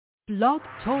Blog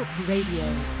Talk Radio.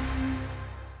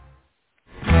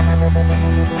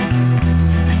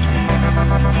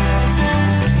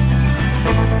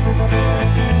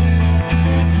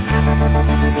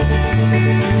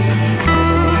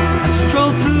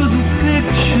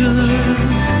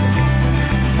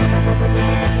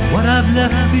 What I've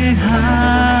left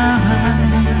behind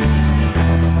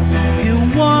here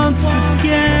once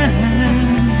again.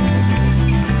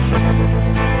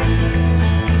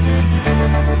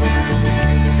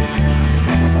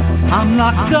 I'm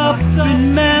locked up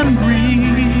in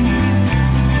memories,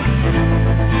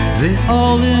 they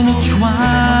all intertwine.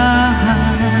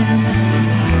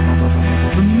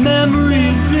 The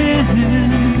memories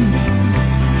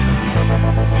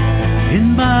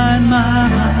in my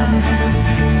mind.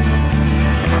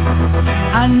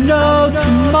 I know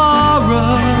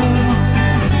tomorrow,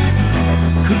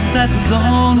 'cause that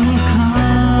dawn will come.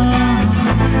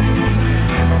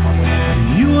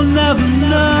 You will never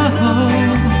know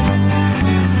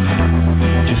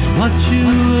just what you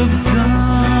have done.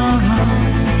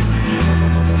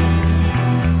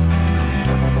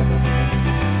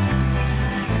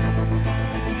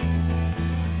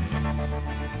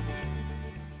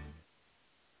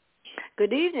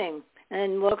 Good evening.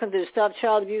 And welcome to the Stop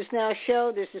Child Abuse Now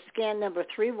show. This is scan number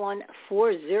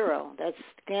 3140. That's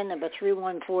scan number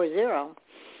 3140.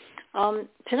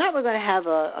 Tonight we're going to have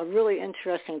a really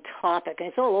interesting topic, and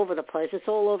it's all over the place. It's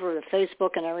all over the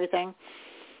Facebook and everything.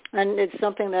 And it's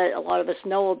something that a lot of us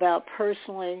know about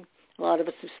personally. A lot of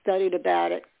us have studied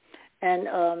about it and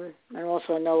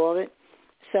also know of it.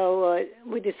 So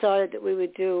we decided that we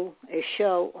would do a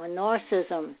show on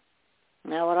narcissism.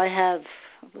 Now, what I have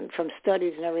from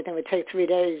studies and everything would take 3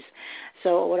 days.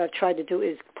 So what I've tried to do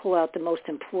is pull out the most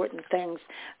important things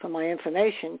from my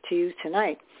information to use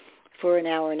tonight for an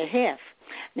hour and a half.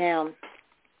 Now,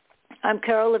 I'm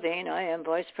Carol Levine. I am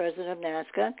Vice President of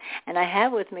NAASCA, and I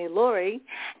have with me Laurie,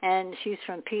 and she's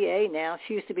from PA now.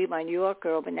 She used to be my New York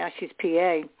girl, but now she's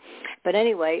PA. But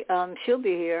anyway, she'll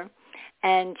be here,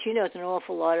 and she knows an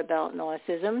awful lot about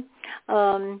narcissism.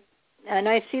 And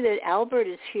I see that Albert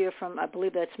is here from, I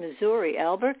believe that's Missouri.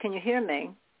 Albert, can you hear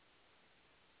me?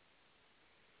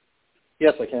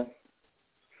 Yes, I can.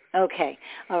 Okay.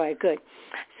 All right, good.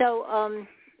 So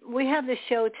we have the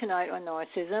show tonight on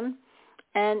narcissism.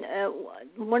 And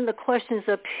one of the questions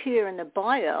up here in the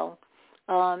bio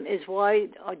is why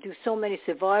do so many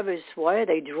survivors, why are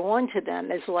they drawn to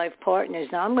them as life partners?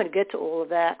 Now, I'm going to get to all of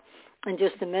that in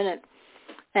just a minute.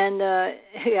 And,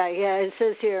 it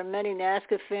says here, many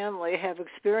NAASCA family have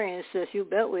experienced this. You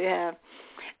bet we have.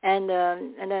 And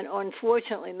then,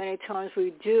 unfortunately, many times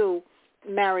we do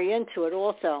marry into it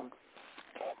also.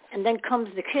 And then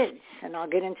comes the kids, and I'll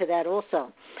get into that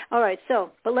also. All right,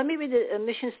 but let me read the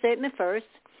mission statement first.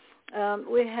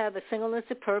 We have a singleness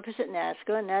of purpose at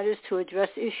NAASCA, and that is to address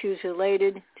issues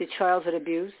related to childhood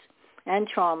abuse and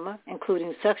trauma,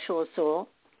 including sexual assault,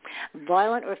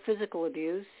 violent or physical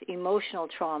abuse, emotional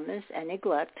traumas, and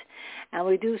neglect, and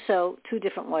we do so two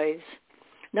different ways.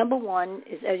 Number one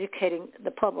is educating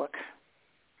the public,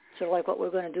 sort of like what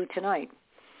we're going to do tonight,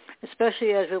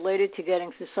 especially as related to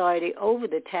getting society over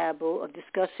the taboo of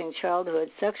discussing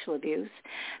childhood sexual abuse,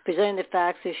 presenting the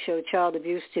facts that show child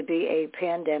abuse to be a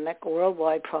pandemic,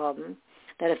 worldwide problem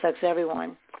that affects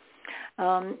everyone.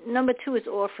 Number two is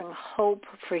offering hope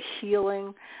for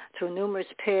healing through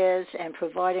numerous paths and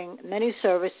providing many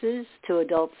services to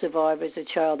adult survivors of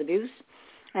child abuse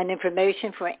and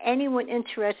information for anyone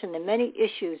interested in the many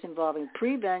issues involving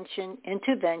prevention,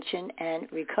 intervention,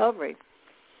 and recovery.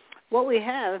 What we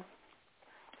have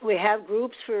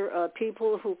groups for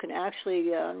people who can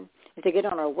actually, if they get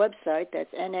on our website,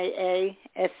 that's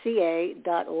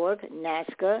NAASCA.org,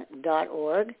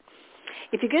 NAASCA.org.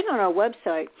 If you get on our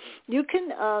website, you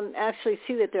can actually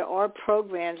see that there are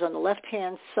programs on the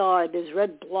left-hand side. There's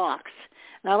red blocks.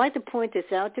 And I like to point this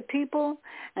out to people.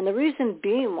 And the reason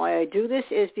being why I do this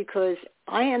is because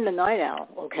I am the night owl,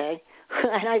 okay?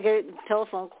 And I get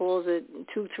telephone calls at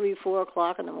 2, 3, 4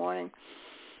 o'clock in the morning,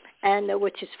 and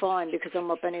which is fine because I'm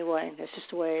up anyway. That's just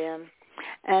the way I am.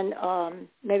 And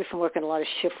maybe from working a lot of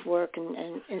shift work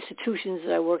and institutions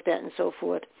that I worked at and so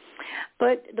forth.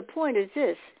 But the point is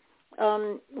this.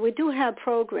 We do have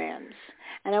programs,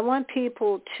 and I want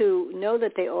people to know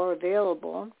that they are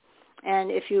available.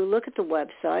 And if you look at the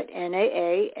website,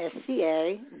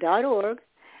 NAASCA.org,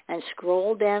 and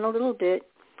scroll down a little bit,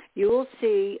 you will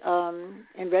see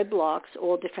in red blocks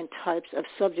all different types of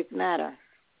subject matter,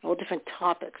 all different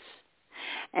topics.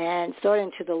 And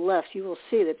starting to the left, you will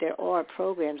see that there are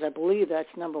programs. I believe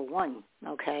that's number one,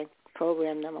 okay,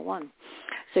 program number one.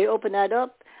 So you open that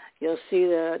up. You'll see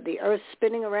the earth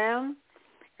spinning around,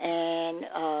 and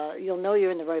you'll know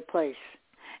you're in the right place.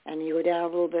 And you go down a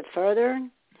little bit further,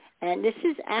 and this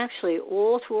is actually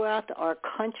all throughout our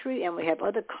country, and we have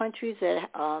other countries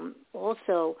that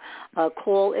also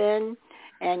call in,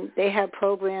 and they have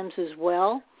programs as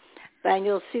well. And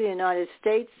you'll see the United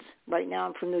States. Right now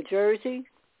I'm from New Jersey.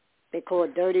 They call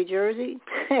it Dirty Jersey.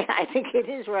 I think it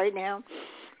is right now.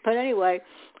 But anyway,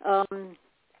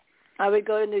 I would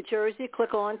go to New Jersey,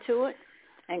 click onto it,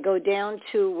 and go down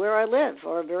to where I live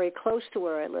or very close to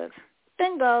where I live.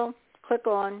 Bingo. Click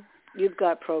on. You've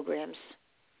got programs.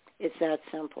 It's that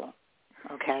simple,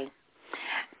 okay?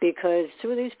 Because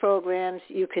through these programs,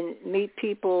 you can meet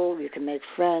people, you can make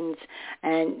friends,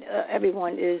 and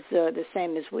everyone is the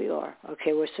same as we are,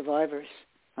 okay? We're survivors,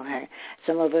 okay?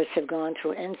 Some of us have gone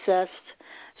through incest.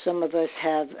 Some of us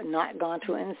have not gone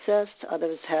through incest.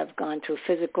 Others have gone through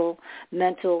physical,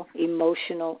 mental,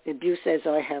 emotional abuse, as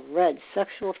I have read,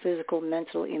 sexual, physical,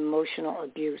 mental, emotional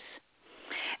abuse.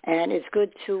 And it's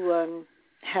good to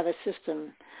have a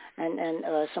system and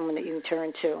someone that you can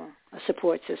turn to, a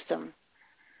support system.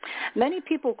 Many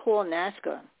people call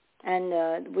NAASCA,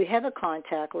 and we have a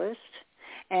contact list.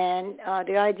 And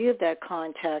the idea of that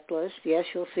contact list, yes,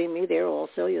 you'll see me there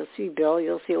also. You'll see Bill.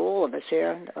 You'll see all of us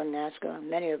here on NAASCA,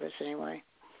 many of us anyway.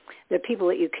 They're people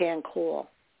that you can call.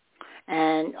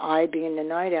 And I, being the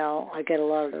night owl, I get a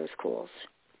lot of those calls.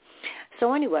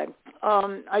 So anyway,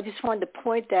 I just wanted to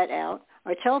point that out.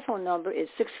 Our telephone number is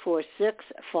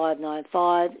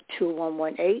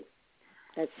 646-595-2118.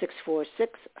 That's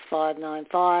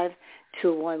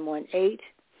 646-595-2118.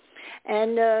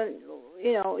 And,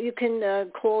 you can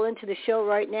call into the show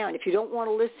right now. And if you don't want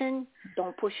to listen,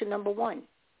 don't push the number 1,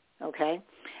 okay?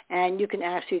 And you can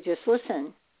actually just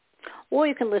listen. Or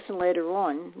you can listen later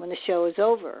on when the show is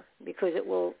over, because it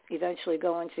will eventually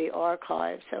go into the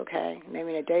archives, okay? Maybe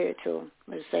in a day or two,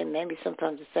 maybe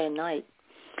sometimes the same night.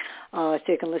 So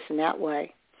you can listen that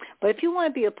way. But if you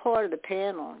want to be a part of the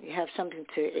panel, you have something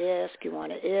to ask, you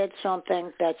want to add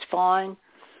something, that's fine.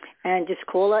 And just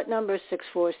call that number,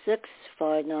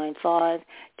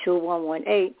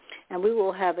 646-595-2118, and we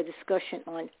will have a discussion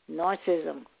on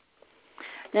narcissism.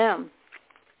 Now,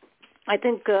 I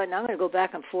think now I'm going to go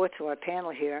back and forth to our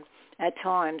panel here at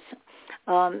times.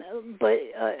 But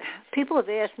people have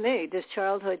asked me, does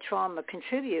childhood trauma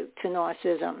contribute to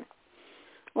narcissism?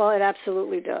 Well, it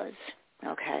absolutely does,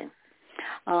 okay?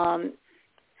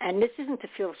 And this isn't to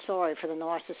feel sorry for the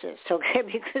narcissist, okay,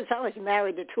 because I was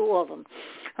married to 2 of them,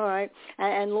 all right?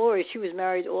 And Laurie, she was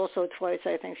married also twice,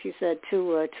 I think she said,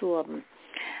 two of them.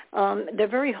 They're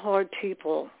very hard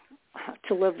people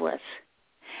to live with,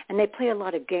 and they play a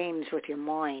lot of games with your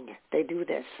mind. They do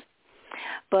this.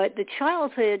 But the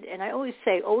childhood, and I always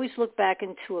say, always look back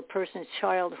into a person's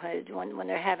childhood when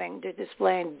they're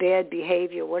displaying bad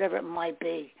behavior, whatever it might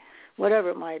be.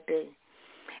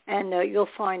 And you'll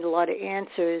find a lot of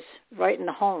answers right in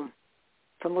the home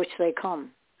from which they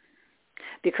come,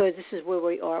 because this is where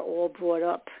we are all brought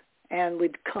up, and we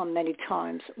become many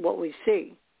times what we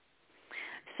see.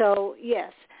 So,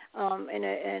 yes, in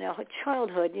a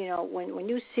childhood, when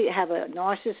you have a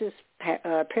narcissist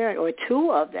parent or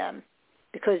 2 of them,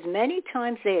 because many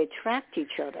times they attract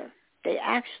each other. They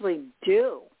actually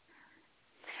do.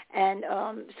 And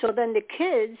so then the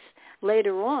kids,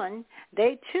 later on,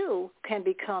 they too can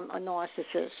become a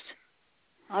narcissist.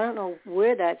 I don't know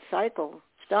where that cycle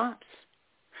stops.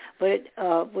 But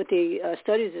with the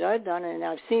studies that I've done and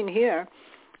I've seen here,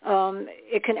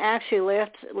 it can actually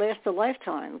last a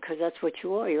lifetime, because that's what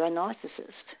you are. You're a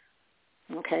narcissist.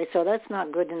 Okay, so that's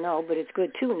not good to know, but it's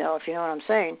good to know, if you know what I'm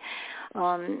saying.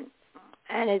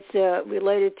 And it's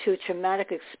related to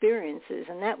traumatic experiences,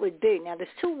 and that would be, now there's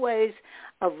 2 ways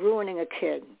of ruining a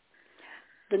kid.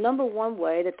 The number 1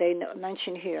 way that they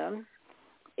mention here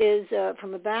is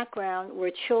from a background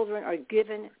where children are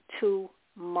given too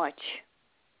much.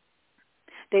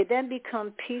 They then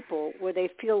become people where they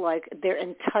feel like they're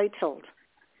entitled,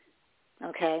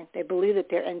 okay? They believe that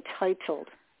they're entitled.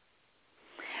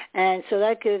 And so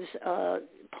that gives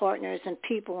partners and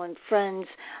people and friends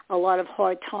a lot of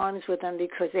hard times with them,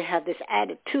 because they have this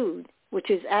attitude, which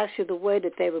is actually the way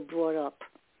that they were brought up,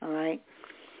 all right?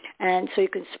 And so you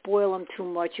can spoil them too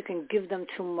much, you can give them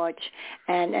too much,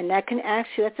 and that can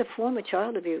actually, that's a form of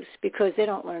child abuse, because they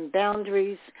don't learn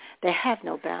boundaries. They have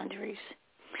no boundaries.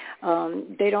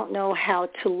 They don't know how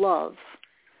to love.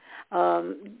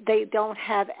 They don't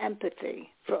have empathy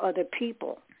for other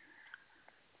people,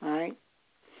 all right?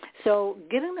 So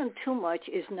giving them too much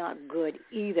is not good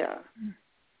either.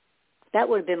 That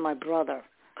would have been my brother.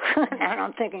 Now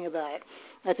I'm thinking about it.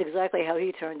 That's exactly how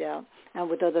he turned out, and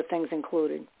with other things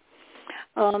included.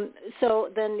 So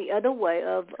then the other way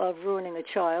of ruining a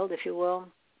child, if you will,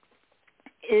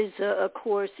 is, of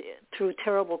course, through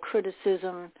terrible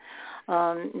criticism,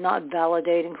 not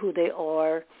validating who they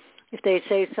are. If they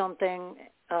say something,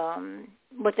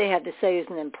 what they have to say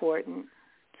isn't important.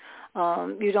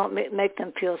 You don't make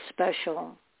them feel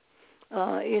special,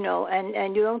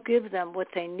 and you don't give them what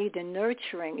they need, the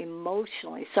nurturing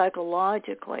emotionally,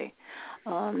 psychologically,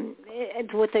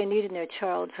 what they need in their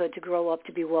childhood to grow up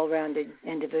to be well-rounded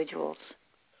individuals.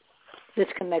 This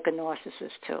can make a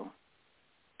narcissist too.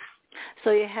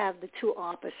 So you have the two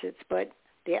opposites, but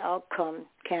the outcome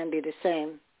can be the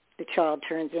same. The child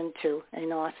turns into a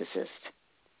narcissist.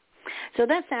 So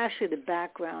that's actually the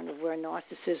background of where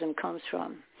narcissism comes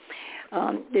from.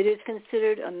 It is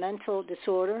considered a mental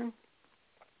disorder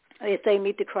if they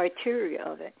meet the criteria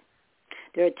of it.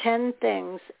 There are 10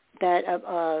 things that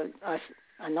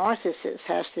a narcissist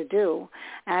has to do,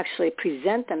 actually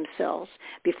present themselves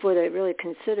before they're really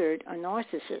considered a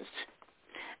narcissist.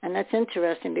 And that's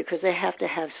interesting because they have to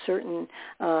have certain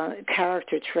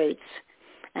character traits.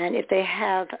 And if they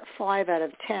have 5 out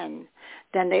of 10,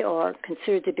 then they are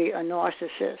considered to be a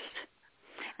narcissist.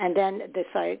 And then the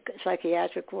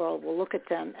psychiatric world will look at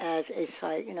them as a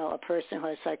person who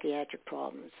has psychiatric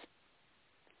problems.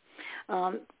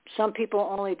 Some people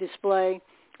only display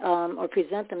or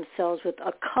present themselves with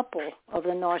a couple of the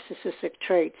narcissistic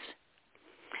traits.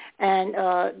 And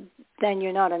then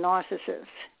you're not a narcissist.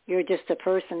 You're just a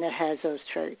person that has those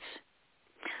traits.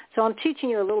 So I'm teaching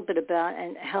you a little bit about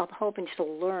and hoping you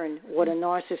to learn what a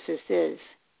narcissist is.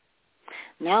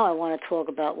 Now I want to talk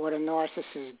about what a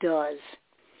narcissist does.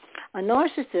 A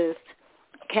narcissist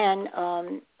can,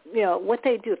 what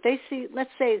they do. If they see,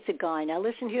 let's say it's a guy. Now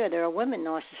listen here, there are women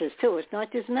narcissists too. It's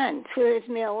not just men. It's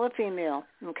male or female,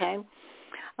 okay?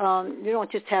 You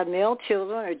don't just have male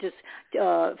children or just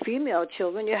female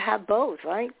children. You have both,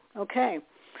 right? Okay.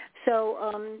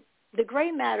 So the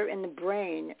gray matter in the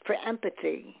brain for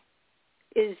empathy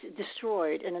is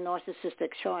destroyed in a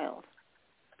narcissistic child.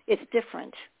 It's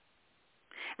different.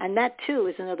 And that, too,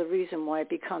 is another reason why it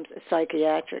becomes a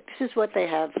psychiatric. This is what they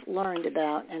have learned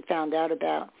about and found out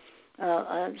about.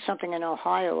 Something in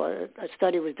Ohio, a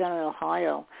study was done in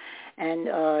Ohio, and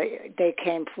they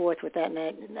came forth with that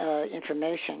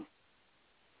information.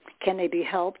 Can they be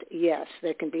helped? Yes,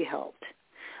 they can be helped.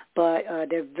 But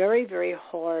they're very, very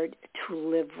hard to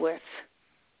live with.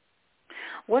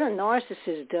 What a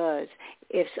narcissist does,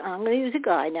 I'm going to use a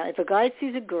guy. Now, if a guy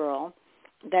sees a girl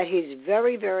that he's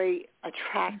very, very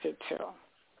attracted to,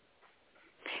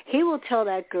 he will tell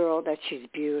that girl that she's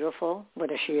beautiful,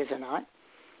 whether she is or not.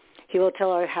 He will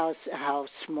tell her how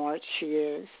smart she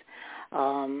is,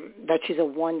 that she's a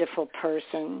wonderful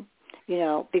person,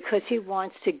 because he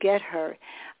wants to get her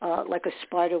like a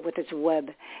spider with its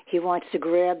web. He wants to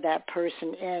grab that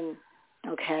person in,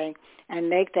 okay, and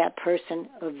make that person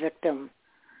a victim.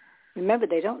 Remember,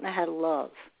 they don't know how to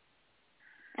love,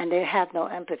 and they have no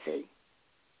empathy,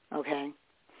 okay?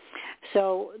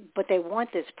 So, but they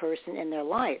want this person in their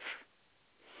life.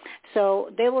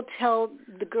 So they will tell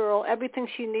the girl everything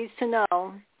she needs to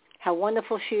know, how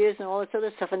wonderful she is and all this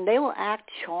other stuff, and they will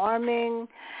act charming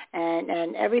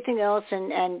and everything else,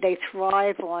 and they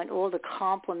thrive on all the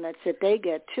compliments that they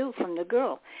get, too, from the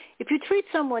girl. If you treat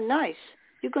someone nice,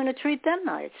 you're going to treat them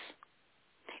nice.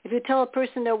 If you tell a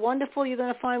person they're wonderful, you're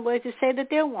going to find ways to say that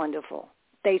they're wonderful.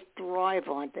 They thrive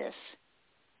on this.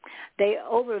 They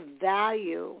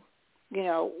overvalue,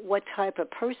 what type of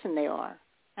person they are,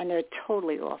 and they're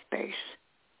totally off base.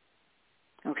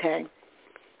 Okay?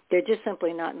 They're just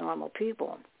simply not normal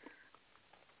people.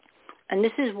 And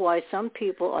this is why some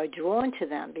people are drawn to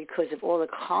them, because of all the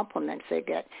compliments they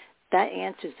get. That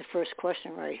answers the first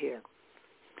question right here.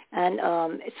 And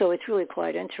so it's really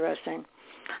quite interesting.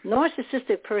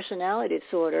 Narcissistic personality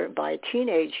disorder by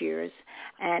teenage years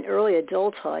and early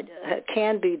adulthood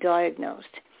can be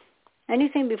diagnosed.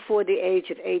 Anything before the age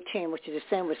of 18, which is the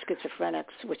same with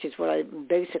schizophrenics, which is what I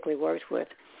basically worked with,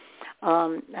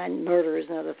 and murderers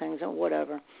and other things and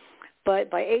whatever. But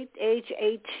by age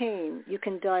 18, you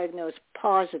can diagnose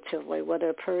positively whether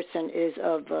a person is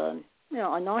of, a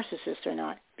narcissist or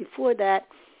not. Before that,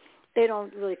 they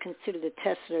don't really consider the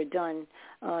tests that are done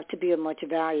to be of much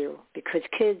value, because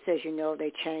kids, as you know,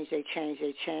 they change, they can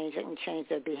change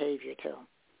their behavior too.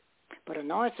 But a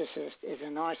narcissist is a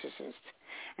narcissist.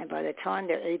 And by the time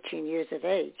they're 18 years of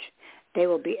age, they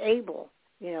will be able,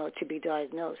 to be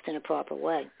diagnosed in a proper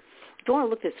way. If you want to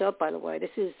look this up, by the way,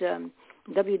 this is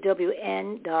www.pnas.org,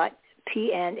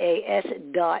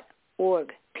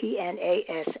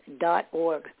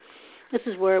 pnas.org. This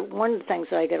is where one of the things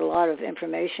I get a lot of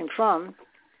information from,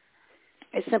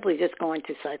 It's simply just going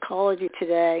to psychology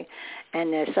today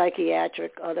and the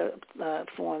psychiatric other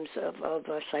forms of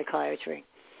psychiatry.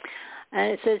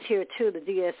 And it says here, too, the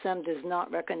DSM does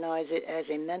not recognize it as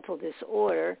a mental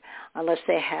disorder unless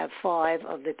they have 5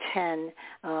 of the 10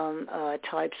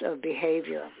 types of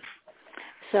behavior.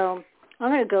 So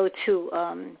I'm going to go to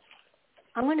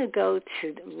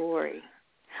Laurie.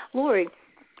 Laurie,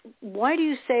 why do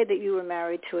you say that you were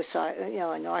married to a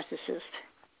narcissist?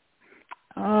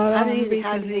 How did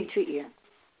he treat you?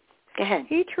 Go ahead.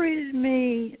 He treated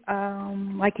me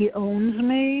like he owns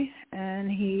me,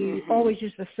 and he always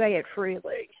used to say it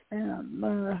freely.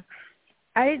 And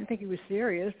I didn't think he was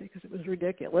serious because it was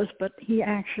ridiculous, but he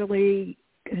actually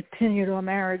continued our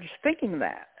marriage thinking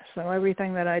that. So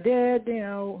everything that I did,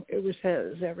 it was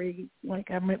his.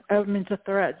 I'm into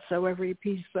thread, so every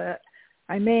piece that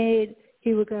I made,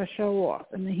 he would go show off,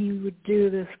 and he would do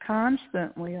this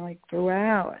constantly, like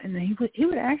throughout. And he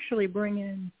would actually bring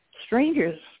in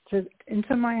strangers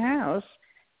into my house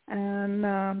and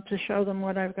to show them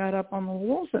what I've got up on the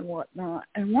walls and whatnot.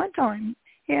 And one time,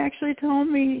 he actually told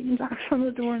me, he knocks on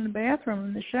the door in the bathroom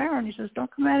in the shower, and he says, "Don't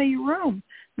come out of your room.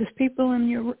 There's people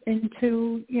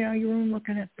into your room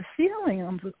looking at the ceiling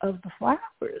of the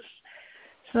flowers."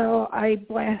 So I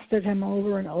blasted him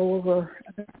over and over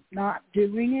about not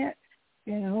doing it,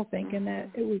 thinking that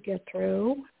it would get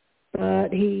through.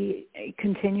 But he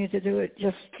continued to do it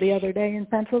just the other day in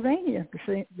Pennsylvania,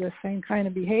 the same kind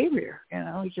of behavior.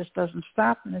 He just doesn't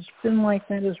stop, and it's been like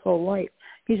that his whole life.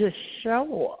 He's a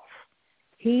show-off.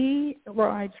 He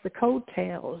rides the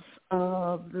coattails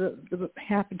of the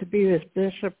happened to be his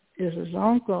bishop is his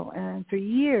uncle, and for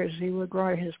years he would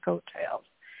ride his coattails.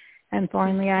 And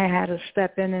finally I had to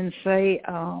step in and say,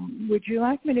 would you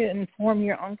like me to inform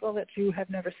your uncle that you have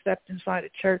never stepped inside a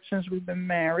church since we've been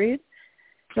married?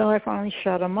 So I finally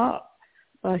shut him up,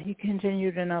 but he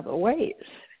continued in other ways.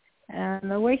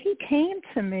 And the way he came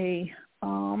to me,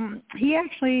 he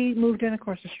actually moved in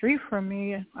across the street from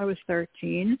me. I was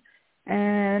 13,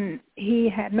 and he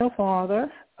had no father,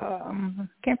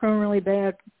 came from a really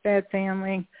bad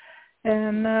family,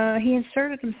 and he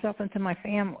inserted himself into my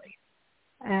family.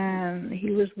 And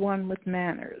he was one with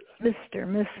manners. Mr.,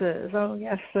 Mrs., oh,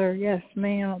 yes, sir, yes,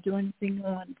 ma'am, I'll do anything you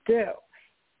want to do.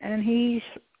 And it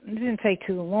didn't take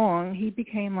too long. He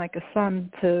became like a son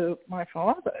to my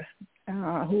father,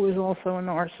 who was also a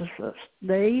narcissist.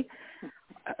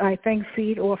 I think,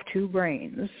 feed off 2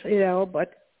 brains,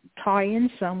 but tie in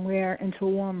somewhere into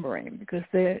one brain because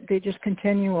they're just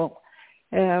continual.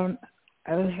 I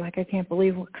was like, I can't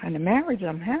believe what kind of marriage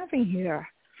I'm having here.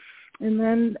 And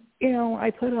then, I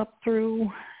put up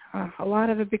through a lot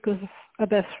of it because a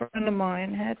best friend of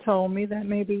mine had told me that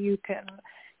maybe you can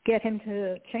get him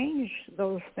to change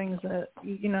those things that,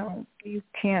 you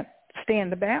can't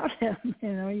stand about him.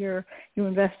 You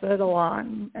invested a lot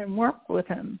and worked with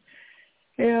him.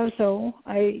 So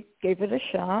I gave it a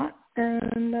shot.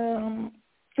 And,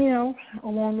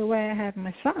 along the way I had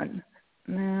my son.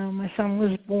 Now, my son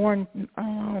was born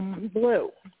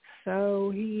blue. So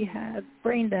he had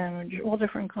brain damage, all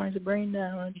different kinds of brain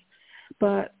damage.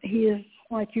 But he is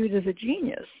like viewed as a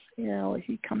genius.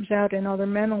 He comes out in other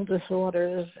mental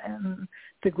disorders, and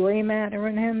the gray matter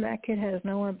in him, that kid has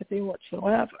no empathy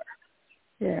whatsoever.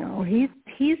 He's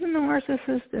a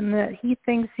narcissist in that he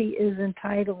thinks he is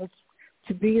entitled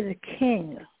to be the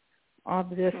king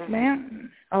of this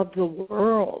mountain, of the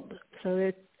world. So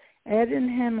Ed and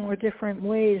him are different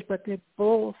ways, but they're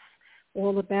both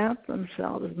all about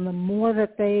themselves. And the more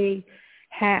that they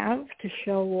have to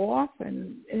show off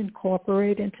and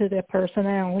incorporate into their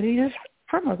personalities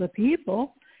from other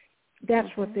people, that's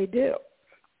what they do.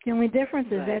 The only difference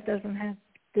is Ed doesn't have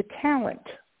the talent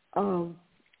of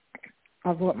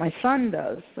what my son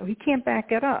does, so he can't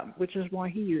back it up, which is why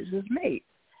he uses me.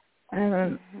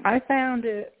 And I found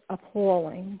it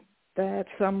appalling that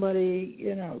somebody,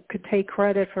 could take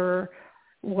credit for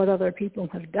what other people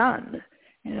have done.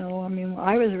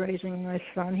 I was raising my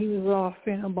son. He was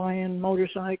off, buying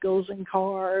motorcycles and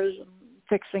cars and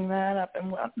fixing that up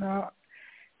and whatnot.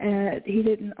 And he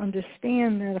didn't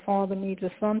understand that a father needs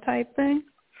a son type thing.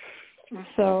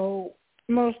 So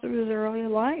most of his early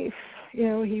life,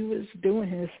 he was doing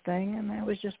his thing, and I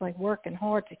was just like working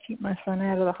hard to keep my son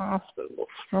out of the hospitals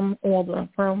from all the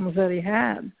problems that he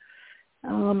had.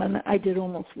 And I did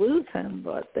almost lose him,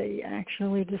 but they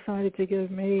actually decided to give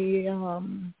me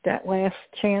that last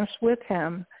chance with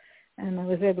him, and I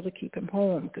was able to keep him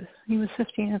home because he was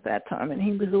 15 at that time, and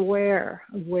he was aware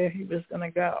of where he was going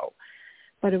to go.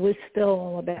 But it was still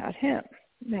all about him.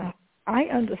 Now, I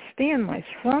understand my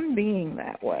son being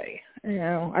that way.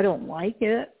 I don't like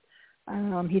it.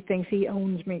 He thinks he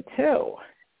owns me too.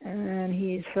 And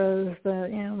he says that,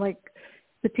 you know, like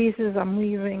the pieces I'm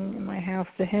leaving in my house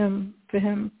to him, for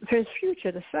his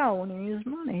future to sell when he needs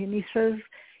money. And he says,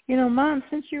 you know, Mom,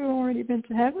 since you've already been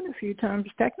to heaven a few times,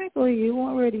 technically you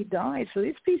already died, so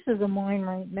these pieces are mine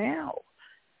right now.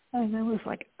 And I was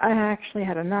like, I actually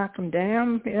had to knock them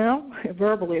down, you know,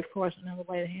 verbally, of course, I never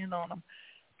laid a hand on them.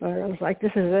 But I was like,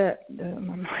 this is it.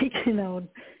 I'm like, you know,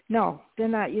 no, they're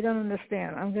not. You don't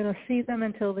understand. I'm going to see them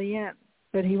until the end.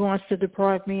 But he wants to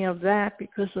deprive me of that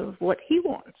because of what he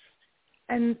wants.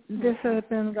 And this has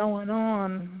been going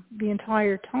on the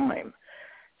entire time.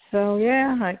 So,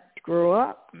 yeah, I grew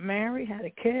up, married, had a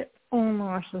kid, all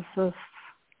narcissists.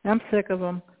 I'm sick of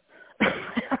them,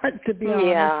 to be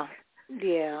honest.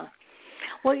 Yeah.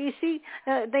 Well, you see,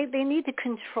 they need to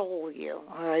control you,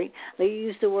 all right? They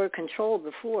used the word control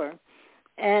before.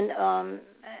 And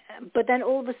but then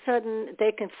all of a sudden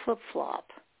they can flip-flop.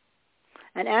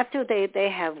 And after they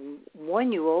have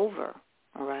won you over,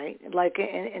 all right, like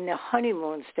in the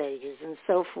honeymoon stages and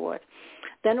so forth,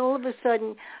 then all of a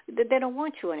sudden they don't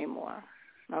want you anymore,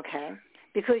 okay?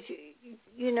 Because,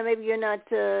 you know, maybe you're not,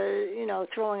 you know,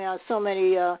 throwing out so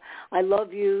many I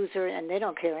love yous, and they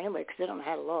don't care anyway because they don't know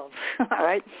how to love, all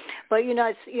right? But you're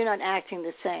not acting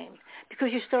the same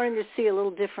because you're starting to see a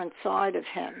little different side of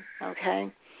him, okay?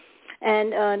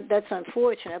 And that's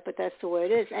unfortunate, but that's the way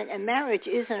it is. And marriage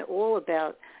isn't all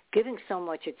about giving so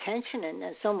much attention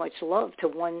and so much love to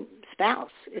one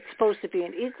spouse. It's supposed to be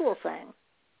an equal thing.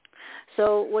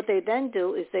 So what they then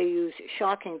do is they use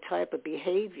shocking type of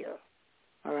behavior,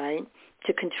 all right,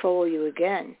 to control you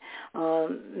again.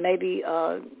 Maybe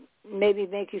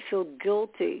make you feel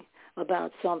guilty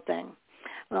about something.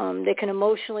 They can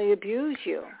emotionally abuse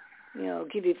you, you know,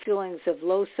 give you feelings of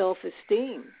low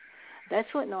self-esteem. That's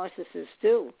what narcissists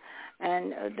do.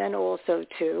 And then also,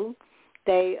 too,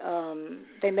 they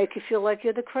make you feel like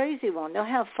you're the crazy one. They'll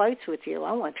have fights with you.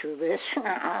 I went through this.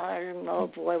 Oh,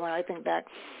 boy, when I think back.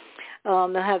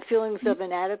 They'll have feelings of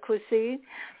inadequacy,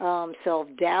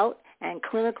 self-doubt, and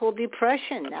clinical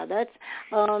depression. Now, that's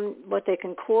what they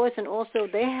can cause. And also,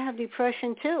 they have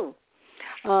depression, too.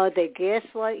 They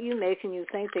gaslight you, making you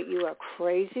think that you are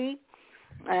crazy,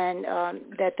 and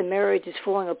that the marriage is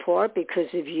falling apart because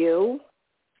of you.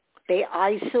 They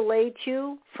isolate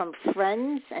you from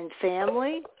friends and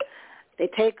family. They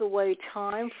take away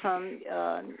time from,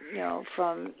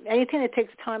 from anything that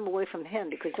takes time away from him,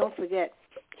 because don't forget,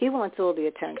 he wants all the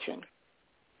attention.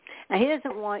 And he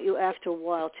doesn't want you after a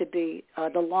while to be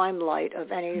the limelight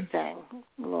of anything,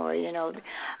 Laurie. You know,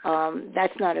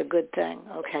 that's not a good thing,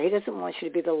 okay? He doesn't want you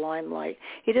to be the limelight.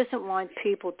 He doesn't want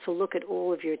people to look at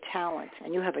all of your talent,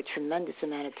 and you have a tremendous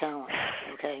amount of talent,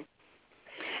 okay?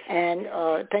 And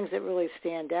things that really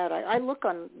stand out. I look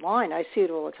online. I see it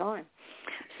all the time.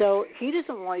 So he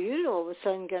doesn't want you to all of a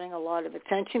sudden getting a lot of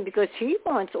attention because he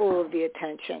wants all of the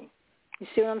attention. You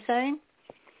see what I'm saying?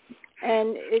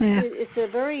 And it's a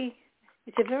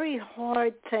very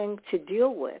hard thing to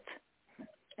deal with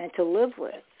and to live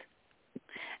with.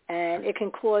 And it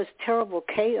can cause terrible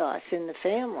chaos in the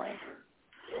family.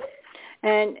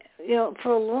 And, you know,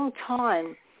 for a long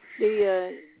time,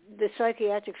 the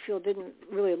psychiatric field didn't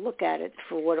really look at it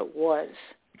for what it was,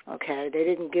 okay? They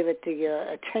didn't give it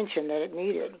the attention that it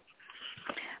needed.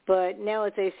 But now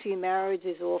as they see marriage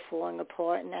is all falling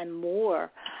apart and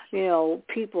more, you know,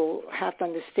 people have to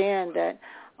understand that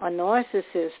a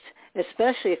narcissist,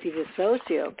 especially if he's a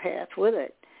sociopath with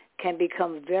it, can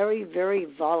become very, very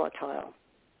volatile.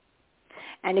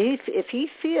 And if he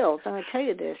feels, I'm going to tell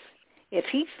you this, if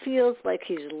he feels like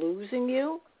he's losing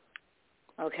you,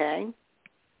 okay,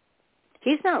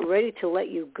 he's not ready to let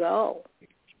you go.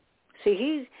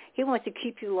 See, he wants to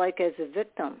keep you like as a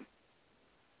victim.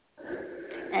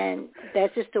 And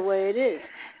that's just the way it is.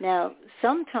 Now,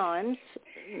 sometimes,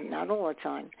 not all the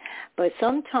time, but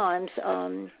sometimes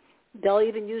they'll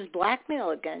even use blackmail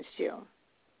against you,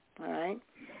 all right?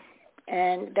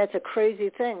 And that's a crazy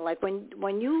thing. Like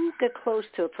when you get close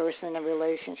to a person in a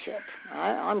relationship,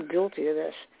 I'm guilty of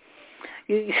this,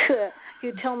 you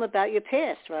tell them about your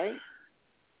past, right?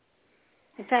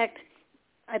 In fact,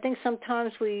 I think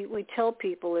sometimes we tell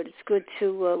people that it's good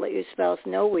to let your spouse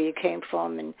know where you came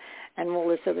from and all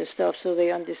this other stuff so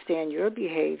they understand your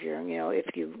behavior, you know, if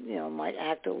you might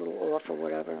act a little off or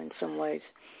whatever in some ways,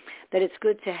 that it's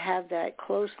good to have that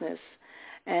closeness,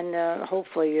 and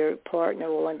hopefully your partner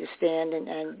will understand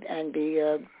and be,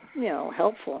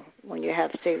 helpful when you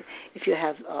have, say, if you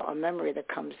have a memory that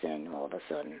comes in all of a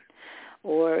sudden.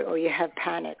 Or you have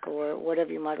panic or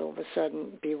whatever you might all of a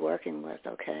sudden be working with,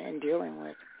 okay, and dealing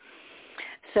with.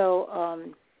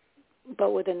 So,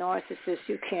 but with a narcissist,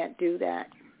 you can't do that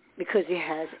because he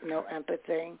has no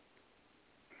empathy.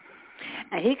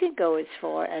 And he can go as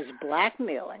far as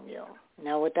blackmailing you.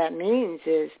 Now, what that means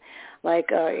is, like,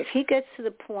 if he gets to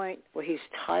the point where he's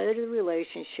tired of the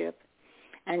relationship,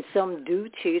 and some do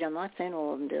cheat, I'm not saying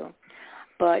all of them do,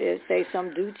 but if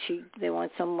some do cheat, they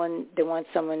want someone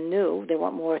new, they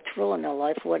want more thrill in their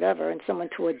life, whatever, and someone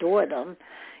to adore them,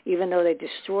 even though they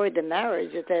destroyed the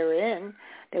marriage that they were in,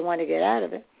 they want to get out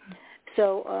of it.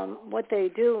 So what they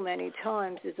do many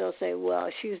times is they'll say, well,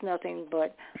 she's nothing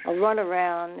but a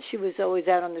runaround. She was always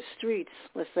out on the streets.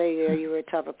 Let's say you were a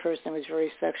type of person who was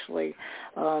very sexually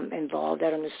involved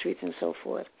out on the streets and so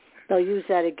forth. They'll use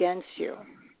that against you.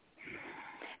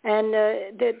 And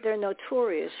they're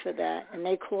notorious for that, and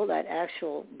they call that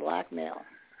actual blackmail.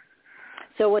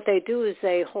 So what they do is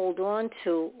they hold on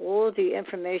to all the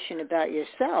information about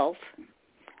yourself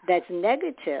that's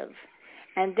negative,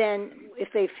 and then if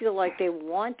they feel like they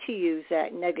want to use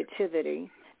that negativity,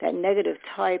 that negative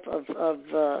type of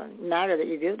matter that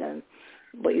you give them,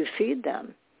 what you feed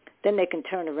them, then they can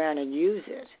turn around and use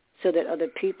it so that other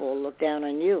people will look down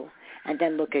on you and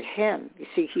then look at him. You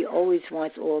see, he always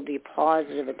wants all the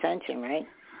positive attention, right?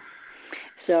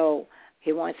 So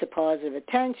he wants the positive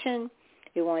attention.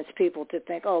 He wants people to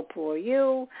think, oh, poor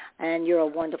you, and you're a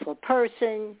wonderful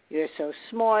person, you're so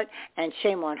smart, and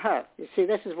shame on her. You see,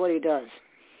 this is what he does.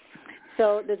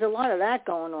 So there's a lot of that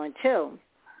going on, too.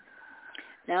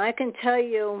 Now, I can tell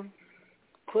you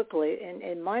quickly,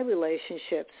 in my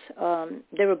relationships,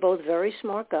 they were both very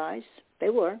smart guys. They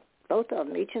were, both of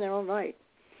them, each in their own right.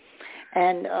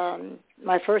 And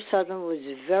my first husband was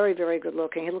very, very good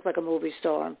looking. He looked like a movie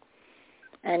star.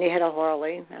 And he had a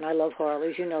Harley, and I love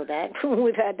Harleys. You know that.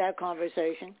 We've had that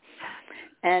conversation.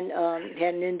 And he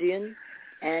had an Indian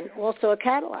and also a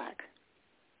Cadillac.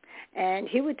 And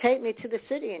he would take me to the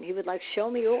city, and he would, like,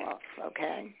 show me off,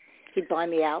 okay? He'd buy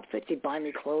me outfits. He'd buy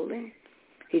me clothing.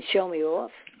 He'd show me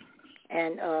off.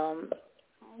 And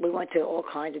we went to all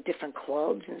kinds of different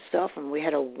clubs and stuff, and we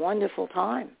had a wonderful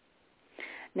time.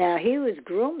 Now, he was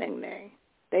grooming me.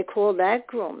 They call that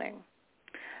grooming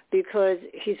because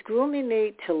he's grooming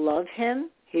me to love him.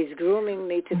 He's grooming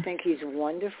me to think he's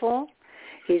wonderful.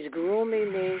 He's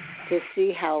grooming me to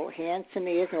see how handsome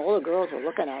he is. And all the girls were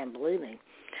looking at him, believe me.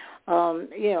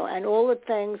 And all the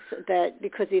things that,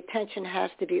 because the attention has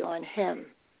to be on him,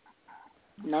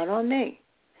 not on me.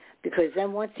 Because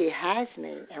then once he has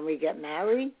me and we get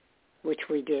married, which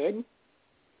we did,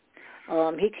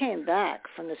 he came back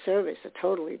from the service a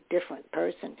totally different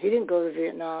person. He didn't go to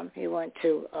Vietnam. He went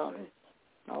to,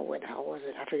 what the hell was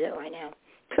it? I forget right now.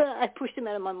 I pushed him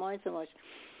out of my mind so much.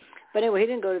 But anyway, he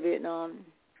didn't go to Vietnam.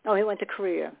 Oh, he went to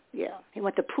Korea. Yeah, he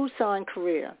went to Busan,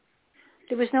 Korea.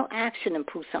 There was no action in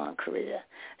Busan, Korea.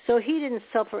 So he didn't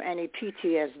suffer any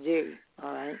PTSD,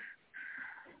 all right,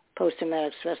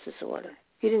 post-traumatic stress disorder.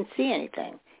 He didn't see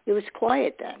anything. It was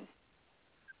quiet then.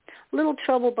 A little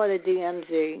trouble by the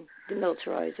DMZ, the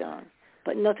militarized zone,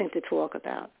 but nothing to talk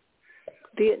about.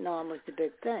 Vietnam was the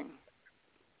big thing.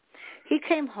 He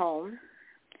came home,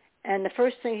 and the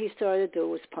first thing he started to do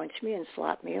was punch me and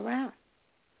slap me around.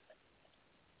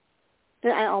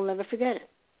 I'll never forget it.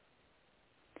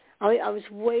 I was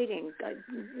waiting,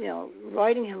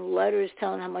 writing him letters,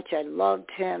 telling him how much I loved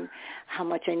him, how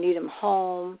much I need him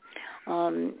home.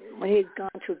 When he had gone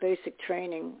through basic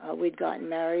training, we'd gotten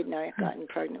married, and I had gotten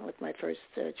pregnant with my first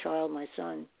child, my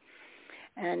son.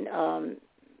 And,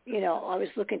 I was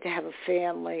looking to have a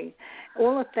family,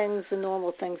 all the things, the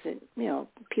normal things that,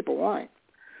 people want.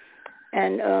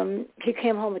 And he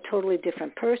came home a totally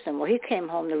different person. Well, he came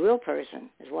home the real person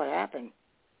is what happened.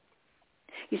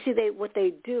 You see, what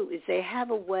they do is they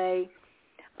have a way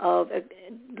of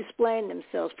displaying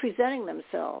themselves, presenting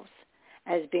themselves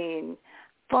as being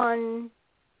fun,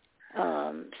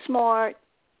 smart,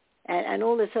 and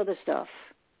all this other stuff,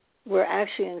 where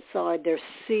actually inside they're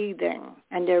seething,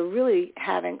 and they're really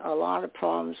having a lot of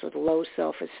problems with low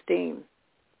self-esteem.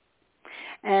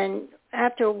 And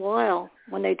after a while,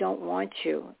 when they don't want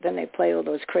you, then they play all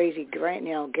those crazy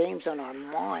games on our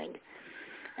mind.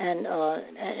 And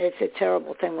it's a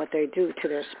terrible thing what they do to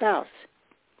their spouse.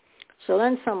 So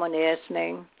then someone asked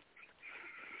me,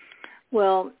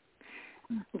 well,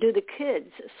 do the kids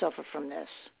suffer from this?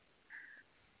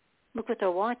 Look what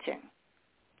they're watching.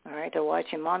 All right, they're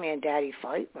watching mommy and daddy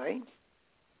fight, right?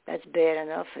 That's bad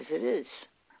enough as it is.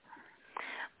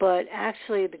 But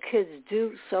actually the kids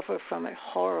do suffer from it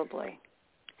horribly.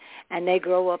 And they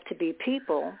grow up to be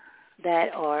people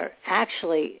that are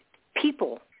actually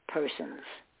people persons,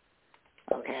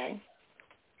 okay?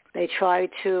 They try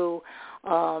to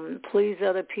please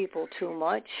other people too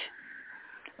much.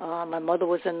 My mother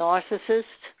was a narcissist.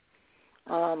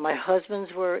 My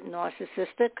husbands were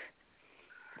narcissistic.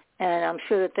 And I'm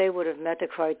sure that they would have met the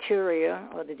criteria,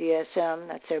 or the DSM,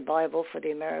 that's their Bible for the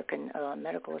American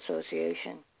Medical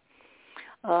Association,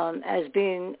 as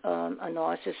being a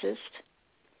narcissist.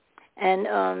 And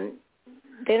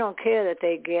they don't care that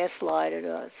they gaslighted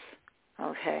us,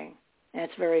 okay? And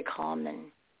it's very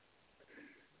common.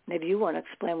 Maybe you want to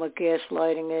explain what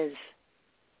gaslighting is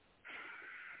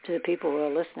to the people who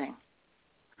are listening.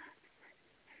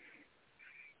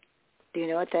 Do you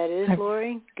know what that is,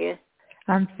 Laurie?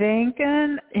 I'm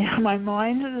thinking, my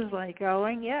mind is like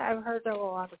going, I've heard that a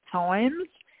lot of times,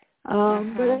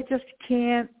 but I just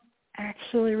can't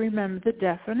actually remember the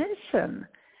definition.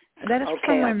 That is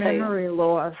from my memory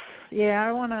loss. Yeah,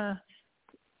 I want to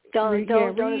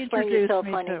don't explain yourself,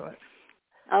 honey. To it.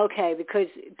 Okay, because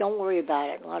don't worry about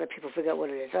it. A lot of people forget what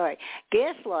it is. All right.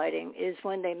 Gaslighting is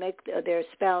when they make their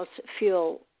spouse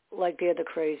feel like they're the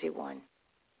crazy one.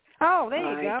 Oh, there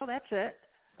you go. That's it.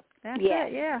 That's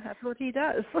it. Yeah, that's what he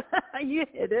does. You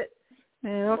hit it.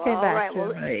 Yeah, okay, back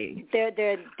to me.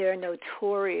 They're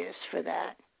notorious for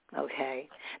that. Okay,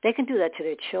 they can do that to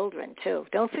their children too.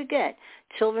 Don't forget,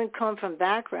 children come from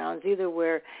backgrounds either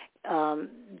where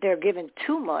they're given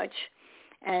too much,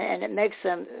 and it makes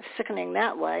them sickening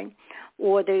that way,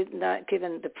 or they're not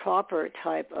given the proper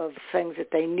type of things that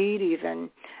they need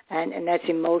even, and that's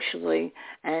emotionally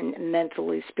and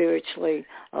mentally, spiritually,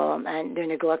 and they're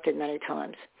neglected many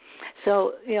times.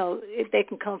 So, if they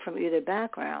can come from either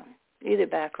background.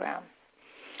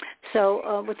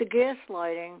 So with the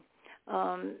gaslighting,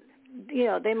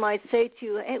 they might say to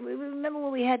you, hey, remember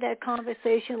when we had that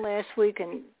conversation last week,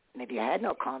 and maybe I had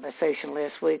no conversation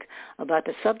last week about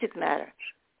the subject matter.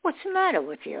 What's the matter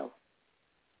with you?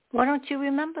 Why don't you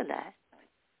remember that?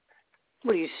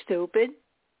 What, are you stupid?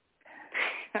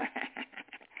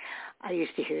 I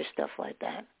used to hear stuff like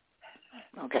that.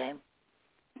 Okay.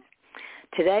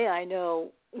 Today I know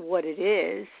what it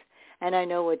is, and I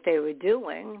know what they were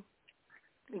doing.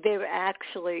 They were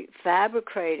actually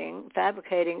fabricating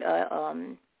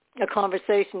a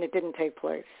conversation that didn't take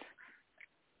place.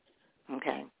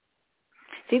 Okay.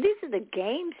 See, these are the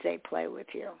games they play with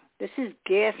you. This is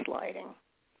gaslighting.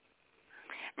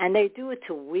 And they do it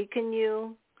to weaken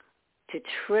you, to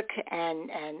trick and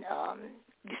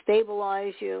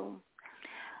destabilize you.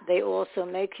 They also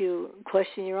make you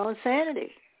question your own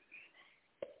sanity.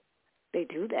 They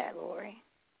do that, Laurie.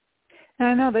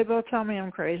 I know. They both tell me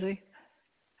I'm crazy.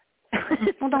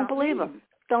 Well, don't believe them.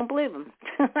 Don't believe them.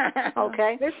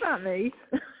 Okay? It's not me.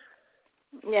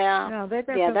 Yeah. No,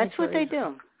 that's what they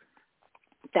do.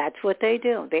 That's what they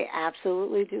do. They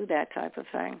absolutely do that type of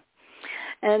thing.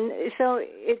 And so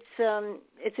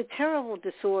it's a terrible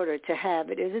disorder to have.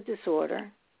 It is a disorder.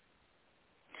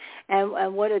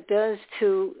 And what it does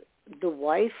to the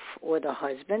wife or the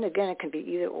husband, again, it can be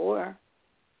either or,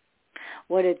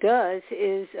 what it does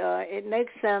is it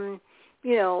makes them,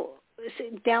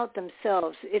 doubt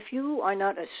themselves. If you are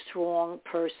not a strong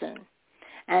person,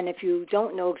 and if you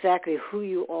don't know exactly who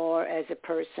you are as a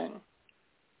person,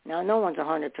 now no one's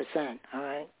 100%, all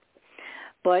right?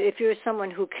 But if you're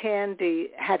someone who can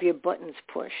have your buttons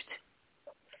pushed,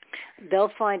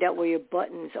 they'll find out where your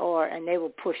buttons are, and they will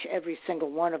push every single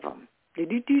one of them. And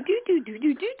in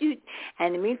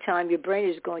the meantime, your brain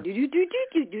is going you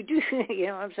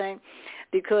know what I'm saying?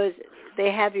 Because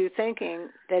they have you thinking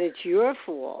that it's your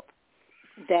fault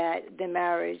that the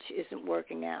marriage isn't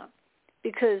working out.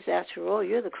 Because after all,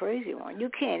 you're the crazy one. You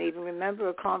can't even remember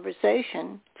a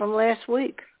conversation from last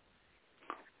week,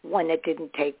 one that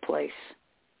didn't take place.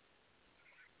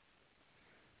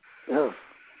 Oh,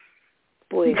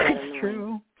 boy, it's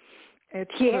true.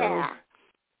 It's true.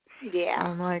 Yeah.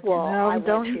 I'm like, well, no, I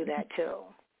went through that too.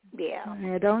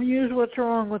 Yeah. Don't use what's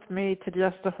wrong with me to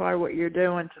justify what you're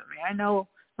doing to me. I know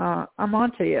I'm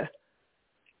onto you.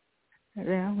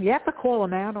 You have to call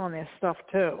them out on this stuff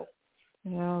too.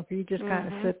 If you just kind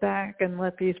of sit back and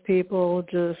let these people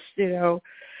just,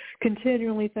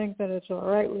 continually think that it's all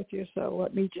right with you, so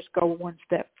let me just go one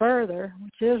step further,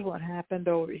 which is what happened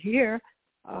over here.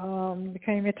 There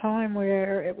came a time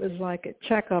where it was like a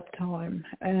checkup time,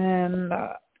 and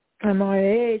at my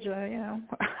age, I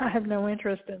have no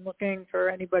interest in looking for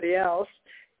anybody else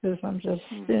because I'm just,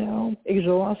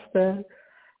 exhausted.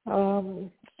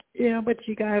 But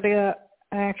you got to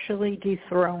actually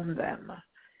dethrone them.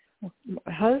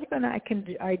 My husband, I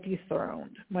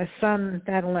dethroned. My son,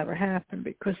 that'll never happen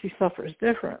because he suffers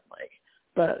differently.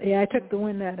 But, I took the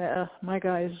wind out of my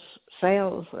guy's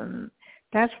sails, and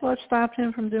that's what stopped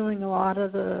him from doing a lot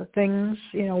of the things,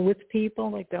 with people.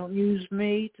 Like, don't use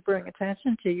me to bring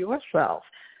attention to yourself.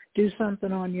 Do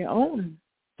something on your own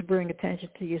to bring attention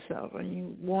to yourself. When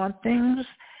you want things,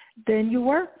 then you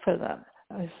work for them.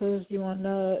 I says, "You want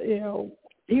to,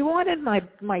 he wanted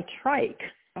my trike.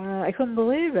 I couldn't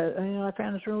believe it. I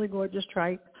found this really gorgeous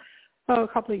trike a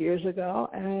couple of years ago,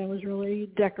 and it was really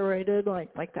decorated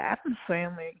like the Addams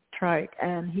Family trike.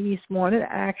 And he wanted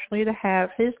actually to have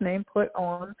his name put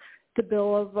on the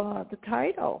bill of the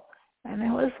title. And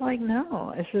I was like,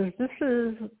 no. I says,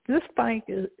 this bike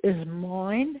is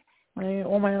mine.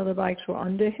 All my other bikes were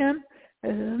under him. I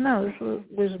says, no, this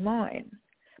was mine.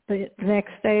 But the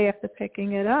next day after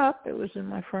picking it up, it was in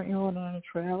my front yard on a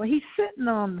trailer. He's sitting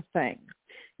on the thing,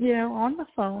 on the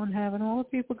phone, having all the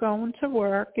people going to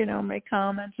work, make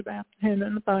comments about him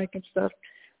and the bike and stuff.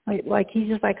 Like he's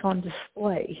just like on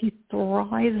display. He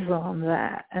thrives on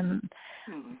that. And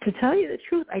to tell you the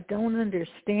truth, I don't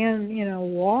understand,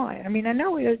 why. I mean, I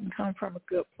know he doesn't come from a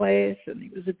good place, and he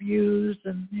was abused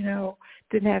and,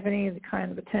 didn't have any of the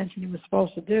kind of attention he was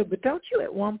supposed to do. But don't you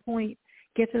at one point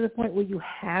get to the point where you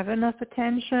have enough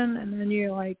attention and then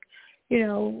you're like,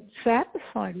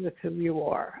 satisfied with who you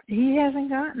are? He hasn't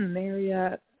gotten there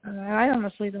yet. I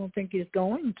honestly don't think he's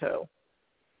going to.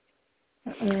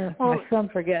 My son,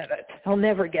 forget it. He'll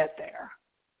never get there.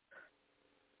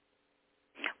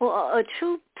 Well, a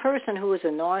true person who is a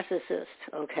narcissist,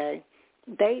 okay,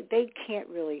 they can't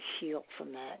really heal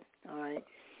from that, all right?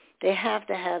 They have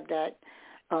to have that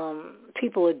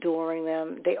people adoring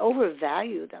them. They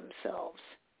overvalue themselves.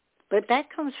 But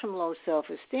that comes from low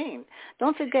self-esteem.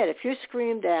 Don't forget, if you're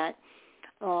screamed at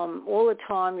all the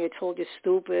time, you're told you're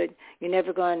stupid, you're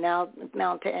never going to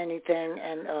amount to anything,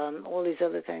 and all these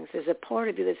other things, there's a part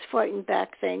of you that's fighting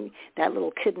back saying, that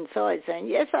little kid inside saying,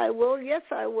 yes, I will,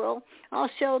 I'll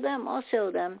show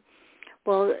them.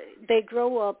 Well, they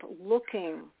grow up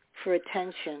looking for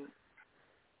attention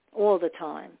all the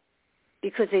time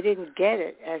because they didn't get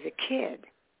it as a kid,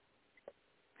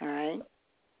 all right?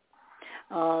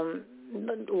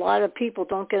 A lot of people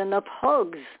don't get enough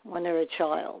hugs when they're a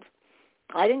child.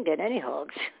 I didn't get any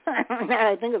hugs. Now that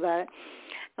I think about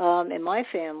it, in my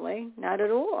family, not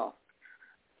at all.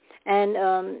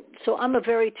 And so I'm a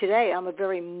very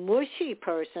mushy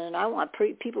person, and I want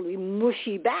people to be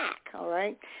mushy back, all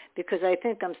right? Because I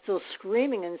think I'm still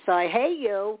screaming inside, hey,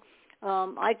 you,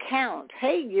 I count.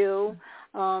 Hey, you,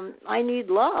 I need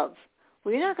love.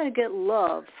 Well, you're not going to get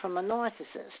love from a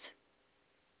narcissist.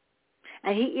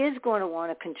 And he is going to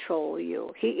want to control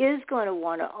you. He is going to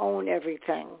want to own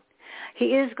everything.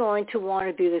 He is going to want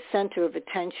to be the center of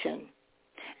attention.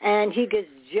 And he gets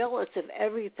jealous of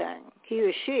everything. He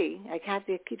or she, I have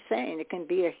to keep saying, it can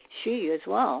be a she as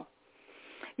well.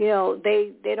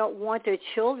 They don't want their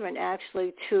children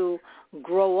actually to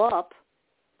grow up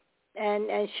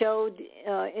and show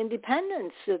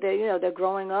independence. So they're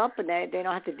growing up and they don't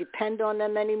have to depend on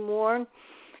them anymore.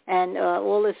 And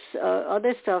all this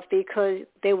other stuff, because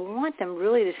they want them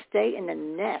really to stay in the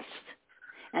nest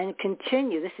and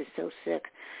continue, this is so sick,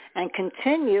 and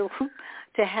continue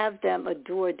to have them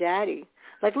adore daddy.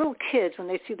 Like little kids when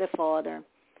they see their father,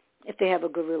 if they have a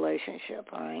good relationship,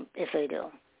 all right, if they do.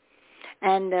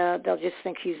 And they'll just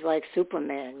think he's like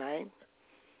Superman, right?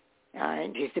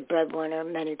 And he's the breadwinner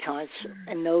many times.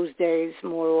 In those days,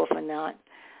 more often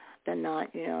than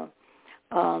not,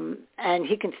 and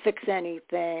he can fix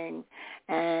anything,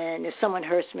 and if someone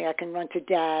hurts me, I can run to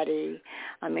daddy.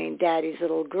 I mean, daddy's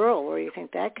little girl, where do you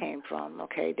think that came from?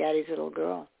 Okay, daddy's little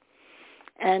girl.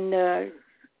 And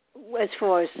as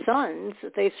far as sons,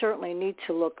 they certainly need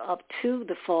to look up to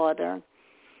the father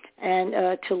and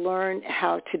to learn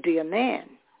how to be a man.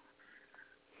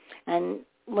 And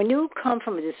when you come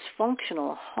from a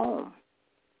dysfunctional home,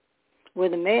 where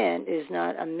the man is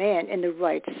not a man in the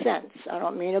right sense. I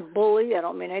don't mean a bully. I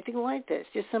don't mean anything like this.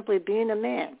 Just simply being a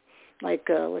man. Like,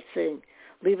 let's see,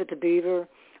 Leave It to Beaver,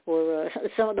 or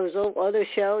some of those old other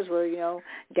shows where,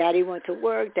 daddy went to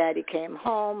work, daddy came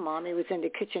home, mommy was in the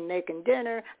kitchen making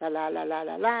dinner, la, la, la, la,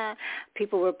 la, la.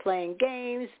 People were playing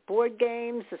games, board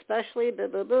games especially, blah,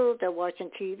 blah, blah. They're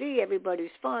watching TV, everybody's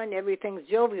fun, everything's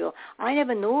jovial. I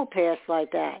never knew a past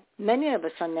like that. Many of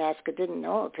us on NAASCA didn't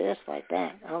know a past like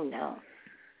that. Oh, no.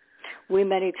 We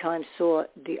many times saw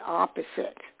the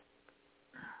opposite.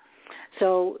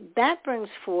 So that brings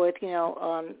forth,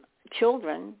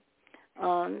 children.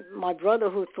 My brother,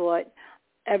 who thought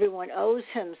everyone owes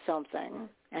him something,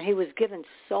 and he was given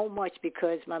so much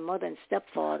because my mother and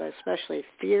stepfather especially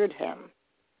feared him.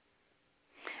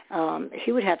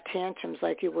 He would have tantrums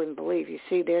like you wouldn't believe. You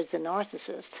see, there's the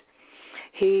narcissist.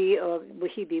 He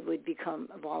would become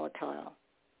volatile.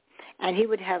 And he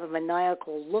would have a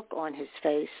maniacal look on his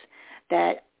face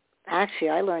that actually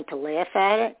I learned to laugh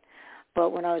at it.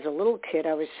 But when I was a little kid,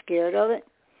 I was scared of it.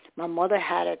 My mother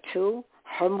had it too.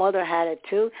 her mother had it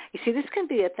too. You see, this can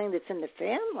be a thing that's in the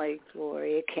family,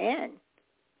 Laurie. It can.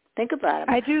 Think about it.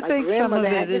 I do think some of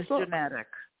it is genetic.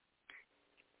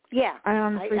 Yeah, I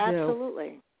honestly do.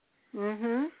 Absolutely.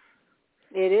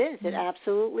 It is. It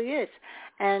absolutely is.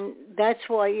 And that's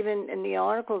why even in the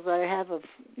articles that I have of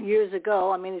years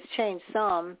ago, I mean, it's changed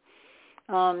some.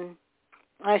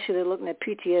 Actually, they're looking at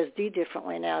PTSD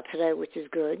differently now today, which is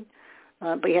good.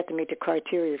 But you have to meet the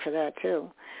criteria for that, too.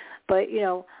 But,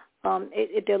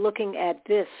 they're looking at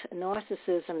this,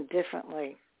 narcissism,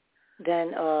 differently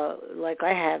than, like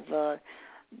I have,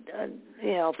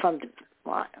 from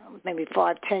maybe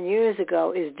 5-10 years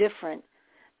ago is different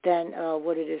than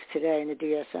what it is today in the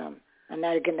DSM. And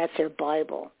that, again, that's their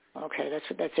Bible. Okay,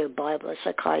 that's their Bible, a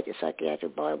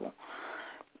psychiatric Bible.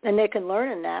 And they can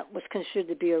learn in that what's considered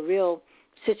to be a real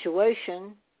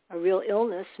situation, a real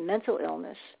illness, mental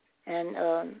illness, and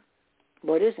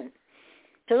what isn't.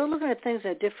 So they're looking at things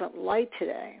in a different light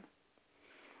today.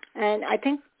 And I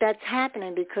think that's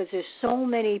happening because there's so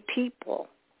many people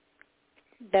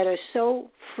that are so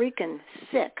freaking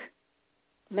sick,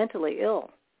 mentally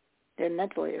ill. They're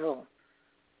mentally ill.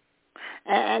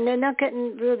 And they're not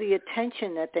getting really the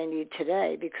attention that they need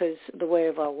today because of the way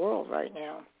of our world right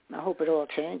now. I hope it all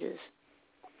changes.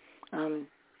 I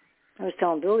was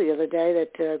telling Bill the other day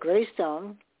that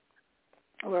Greystone,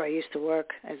 where I used to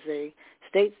work as a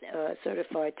state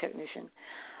certified technician,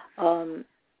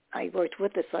 I worked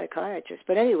with a psychiatrist.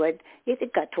 But anyway,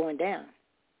 it got torn down.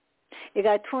 It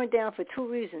got torn down for two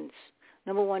reasons.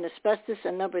 Number one, asbestos,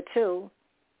 and number two,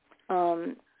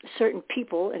 certain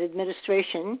people in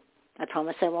administration, I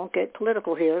promise I won't get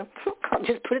political here, I'll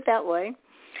just put it that way,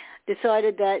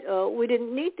 decided that we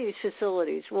didn't need these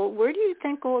facilities. Well, where do you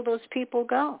think all those people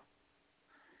go?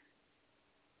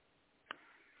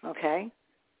 Okay.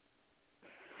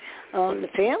 The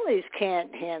families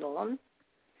can't handle them,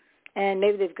 and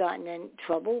maybe they've gotten in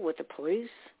trouble with the police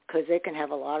because they can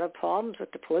have a lot of problems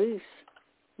with the police,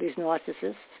 these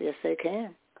narcissists. Yes, they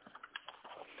can.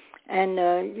 And,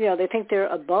 they think they're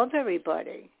above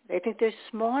everybody. They think they're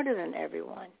smarter than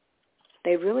everyone.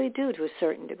 They really do to a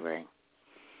certain degree.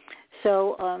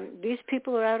 So these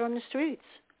people are out on the streets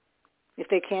if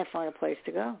they can't find a place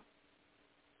to go.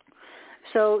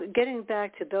 So getting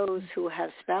back to those who have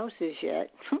spouses yet,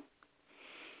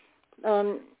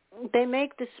 they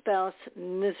make the spouse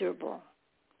miserable.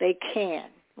 They can,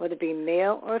 whether it be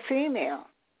male or female.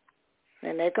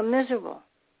 They make them miserable.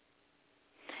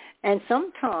 And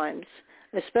sometimes,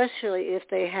 especially if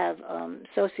they have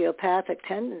sociopathic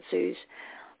tendencies,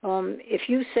 if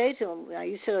you say to them, now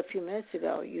you said a few minutes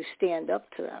ago, you stand up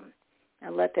to them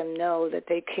and let them know that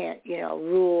they can't,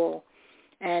 rule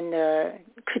and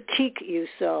critique you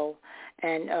so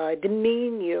and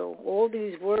demean you, all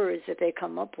these words that they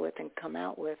come up with and come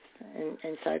out with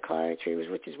in psychiatry,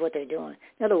 which is what they're doing.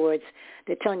 In other words,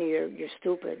 they're telling you you're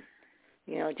stupid,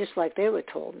 just like they were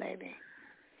told maybe.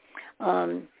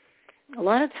 A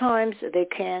lot of times they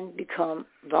can become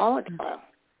volatile.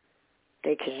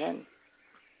 They can.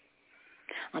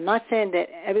 I'm not saying that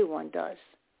everyone does.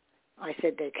 I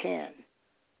said they can.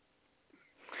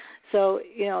 So,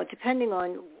 depending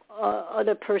on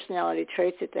other personality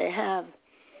traits that they have,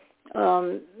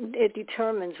 it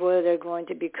determines whether they're going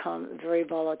to become very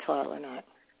volatile or not.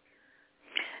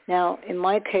 Now, in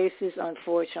my cases,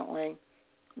 unfortunately,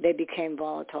 they became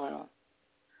volatile.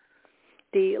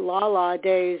 The la-la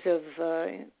days of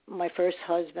my first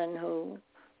husband, who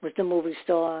was the movie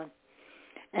star,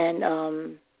 and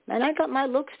I got my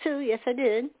looks too. Yes, I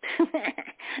did.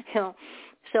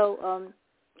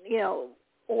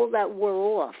 All that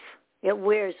wore off. It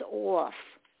wears off.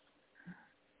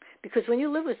 Because when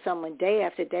you live with someone day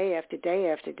after day after day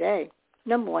after day,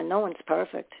 number one, no one's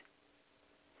perfect.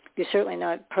 You're certainly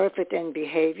not perfect in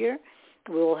behavior.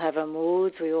 We all have our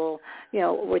moods. We all,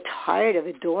 we're tired of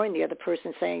adoring the other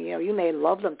person, saying, you may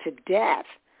love them to death,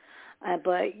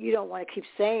 but you don't want to keep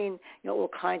saying, all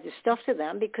kinds of stuff to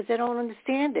them because they don't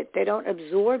understand it. They don't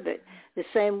absorb it the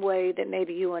same way that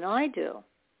maybe you and I do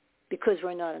because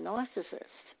we're not a narcissist.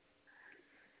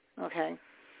 Okay?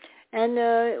 And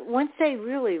once they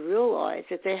really realize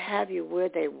that they have you where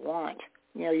they want,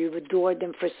 you've adored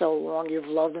them for so long, you've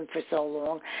loved them for so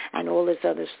long, and all this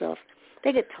other stuff,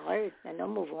 they get tired and they'll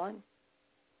move on.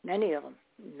 Many of them,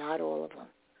 not all of them,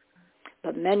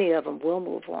 but many of them will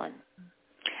move on.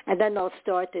 And then they'll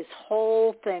start this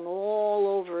whole thing all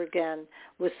over again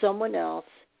with someone else,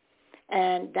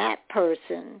 and that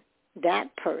person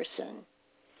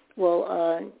will,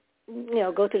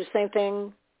 go through the same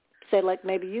thing, say like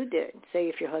maybe you did. Say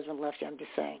if your husband left you, I'm just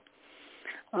saying.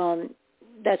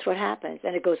 That's what happens,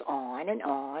 and it goes on and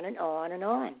on and on and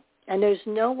on. And there's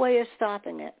no way of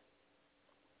stopping it.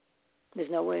 There's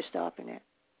no way of stopping it.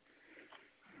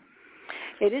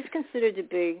 It is considered to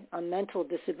be a mental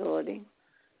disability.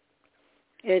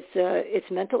 It's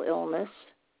mental illness.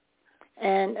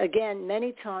 And again,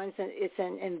 many times it's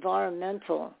an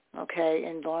environmental. For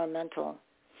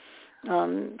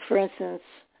instance,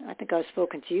 I think I've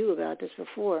spoken to you about this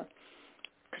before,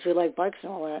 because we like bikes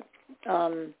and all that.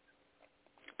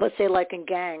 But say like in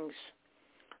gangs,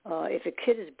 if a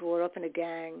kid is brought up in a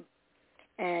gang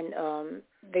and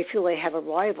they feel they have a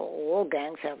rival, all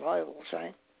gangs have rivals,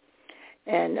 right?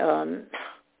 And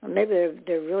maybe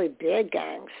they're really bad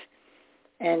gangs,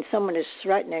 and someone is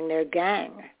threatening their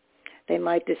gang, they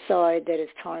might decide that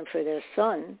it's time for their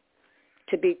son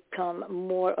to become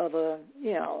more of a,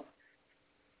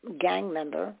 gang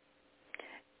member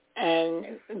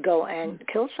and go and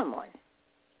kill someone.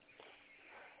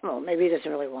 Well, maybe he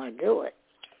doesn't really want to do it.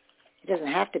 He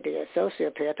doesn't have to be a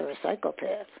sociopath or a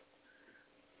psychopath.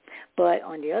 But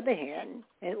on the other hand,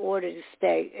 in order to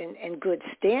stay in good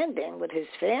standing with his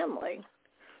family,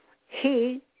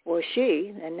 he or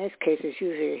she, in this case it's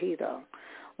usually a he though,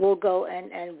 will go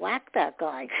and whack that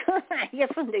guy. You're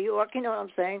from New York, you know what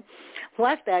I'm saying?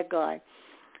 Whack that guy.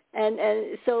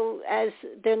 And so as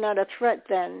they're not a threat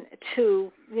then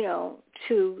to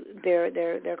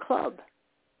their club.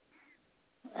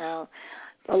 Now,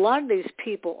 a lot of these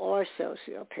people are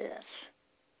sociopaths.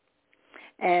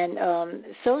 And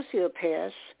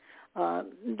sociopaths,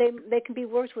 they can be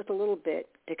worked with a little bit.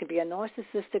 They can be a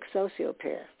narcissistic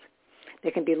sociopath.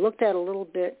 They can be looked at a little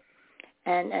bit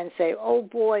and say, oh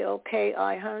boy, okay,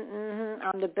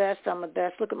 I'm the best,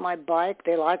 look at my bike.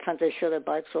 A lot of times they show their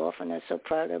bikes off and they're so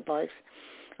proud of their bikes.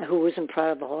 Who isn't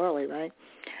proud of a Harley, right?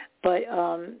 But,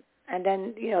 and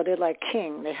then, they're like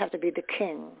king. They have to be the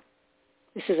king.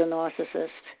 This is a narcissist.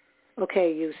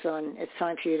 Okay, you son, it's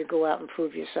time for you to go out and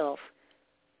prove yourself.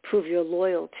 Prove your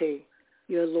loyalty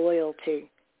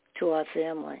to our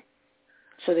family.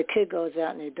 So the kid goes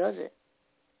out and he does it.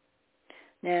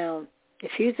 Now,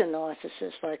 if he's a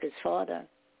narcissist like his father,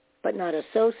 but not a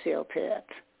sociopath,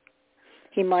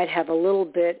 he might have a little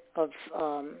bit of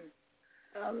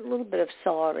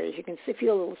sorry. He can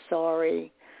feel a little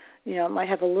sorry. Might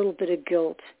have a little bit of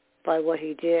guilt by what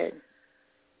he did.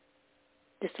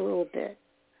 Just a little bit.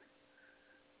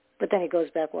 But then he goes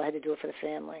back, well, I had to do it for the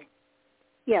family.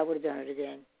 Yeah, I would have done it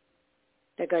again.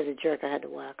 That guy's a jerk. I had to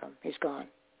whack him. He's gone.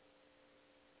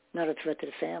 Not a threat to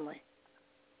the family.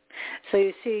 So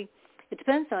you see, it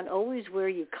depends on always where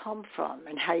you come from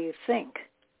and how you think.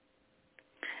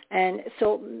 And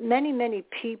so many, many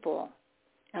people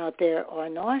out there are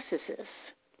narcissists.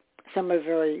 Some are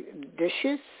very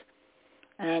vicious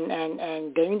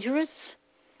and dangerous.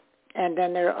 And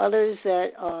then there are others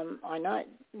that are not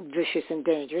vicious and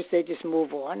dangerous. They just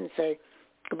move on and say,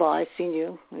 goodbye, seen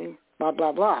you, blah,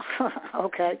 blah, blah.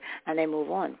 Okay, and they move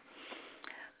on.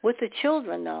 With the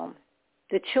children, though,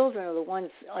 the children are the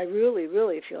ones I really,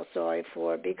 really feel sorry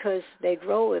for, because they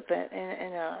grow up in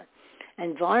an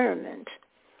environment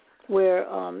where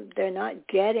they're not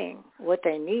getting what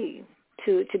they need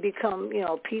to become,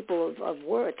 people of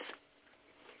worth.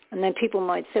 And then people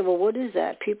might say, well, what is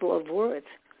that, people of worth?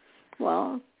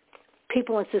 Well,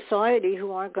 people in society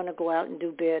who aren't going to go out and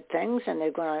do bad things, and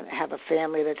they're going to have a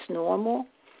family that's normal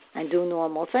and do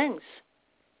normal things.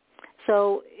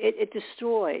 So it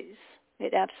destroys.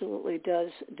 It absolutely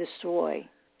does destroy,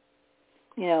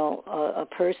 a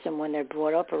person when they're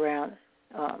brought up around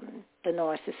the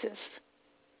narcissist.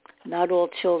 Not all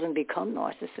children become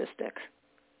narcissistic,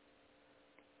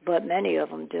 but many of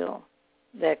them do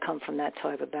that come from that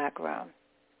type of background.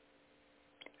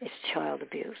 It's child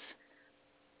abuse.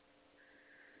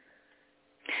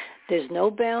 There's no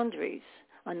boundaries.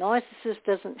 A narcissist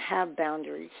doesn't have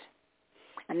boundaries.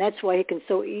 And that's why he can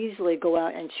so easily go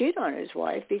out and cheat on his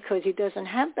wife, because he doesn't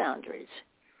have boundaries.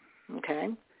 Okay?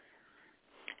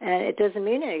 And it doesn't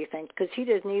mean anything, because he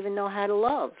doesn't even know how to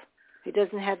love. He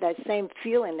doesn't have that same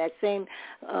feeling, that same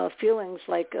feelings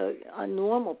like a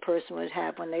normal person would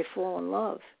have when they fall in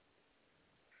love.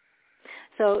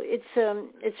 So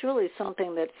it's really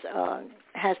something that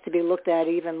has to be looked at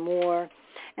even more.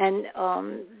 And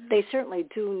they certainly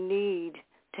do need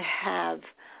to have,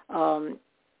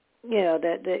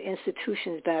 the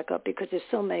institutions back up, because there's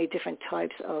so many different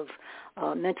types of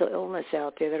mental illness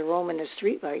out there that are roaming the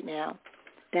street right now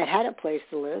that had a place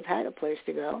to live, had a place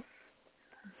to go.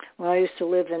 When I used to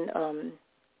live in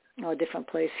a different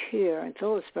place here in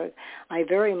Phillipsburg, I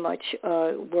very much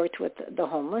worked with the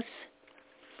homeless,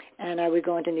 and I would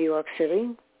go into New York City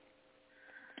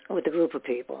with a group of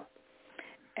people.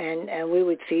 and we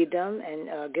would feed them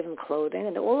and give them clothing,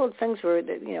 and all those things were,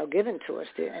 given to us.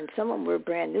 And some of them were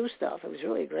brand new stuff. It was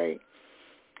really great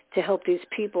to help these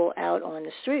people out on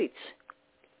the streets.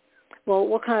 Well,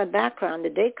 what kind of background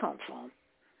did they come from?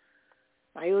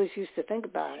 I always used to think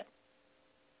about it.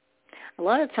 A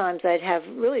lot of times I'd have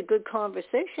really good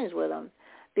conversations with them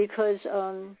because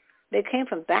they came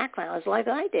from backgrounds like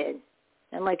I did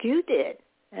and like you did,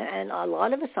 and a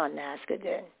lot of us on NAASCA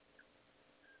did.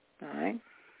 All right?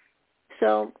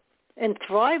 So in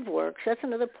ThriveWorks, that's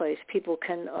another place people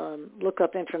can look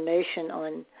up information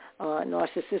on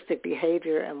narcissistic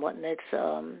behavior and what makes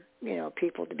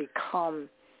people to become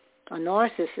a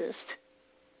narcissist.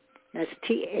 That's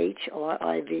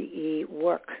THRIVE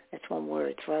work. That's one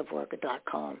word,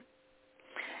 thrivework.com.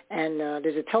 And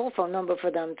there's a telephone number for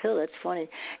them, too. That's funny.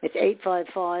 It's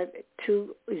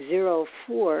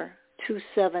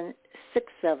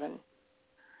 855-204-2767.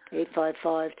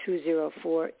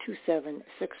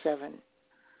 855-204-2767.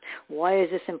 Why is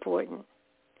this important?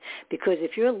 Because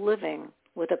if you're living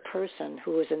with a person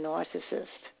who is a narcissist,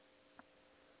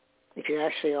 if you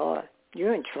actually are,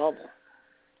 you're in trouble.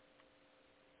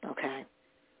 Okay?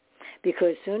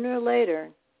 Because sooner or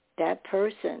later, that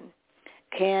person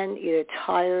can either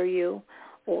tire you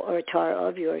or tire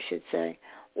of you, I should say,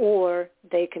 or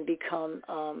they can become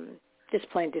just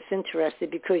plain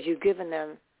disinterested because you've given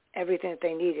them everything that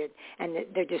they needed, and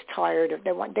they're just tired of.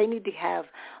 They need to have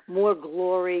more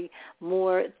glory,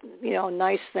 more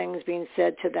nice things being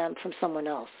said to them from someone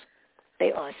else.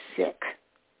 They are sick.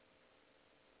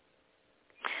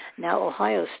 Now,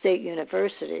 Ohio State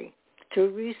University,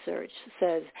 through research,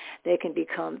 says they can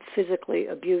become physically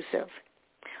abusive.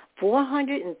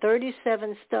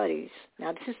 437 studies.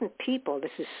 Now, this isn't people.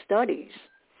 This is studies.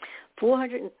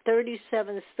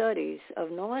 437 studies of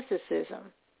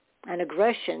narcissism and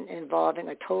aggression involving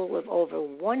a total of over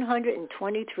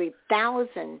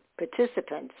 123,000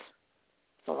 participants.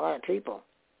 That's a lot of people.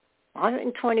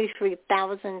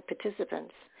 123,000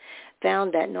 participants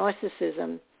found that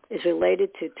narcissism is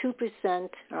related to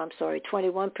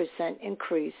 21%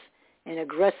 increase in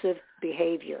aggressive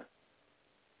behavior.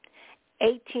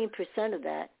 18% of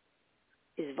that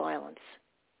is violence.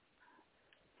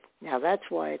 Now, that's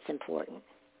why it's important.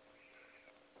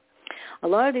 A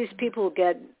lot of these people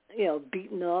get,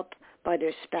 beaten up by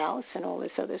their spouse and all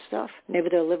this other stuff. Maybe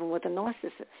they're living with a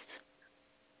narcissist.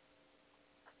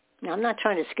 Now, I'm not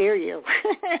trying to scare you.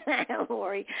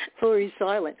 Laurie's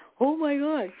silent. Oh, my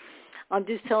God. I'm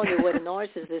just telling you what a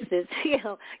narcissist is.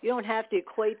 You don't have to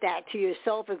equate that to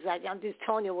yourself exactly. I'm just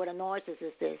telling you what a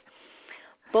narcissist is.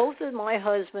 Both of my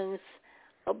husbands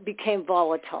became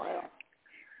volatile.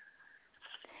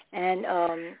 And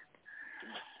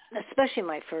especially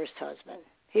my first husband.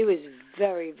 He was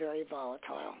very, very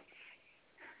volatile.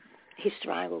 He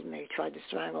strangled me, tried to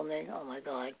strangle me. Oh, my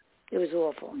God. It was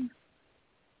awful.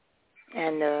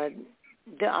 And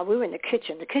we were in the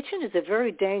kitchen. The kitchen is a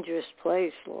very dangerous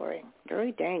place, Laurie.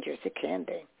 Very dangerous. It can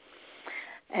be.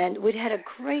 And we'd had a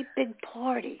great big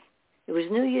party. It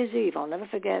was New Year's Eve. I'll never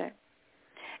forget it.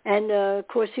 And, of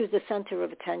course, he was the center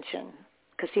of attention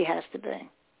because he has to be.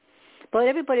 But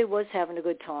everybody was having a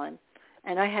good time.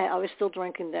 And I was still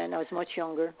drinking then. I was much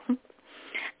younger.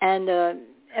 And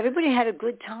everybody had a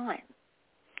good time.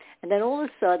 And then all of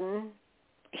a sudden,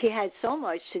 he had so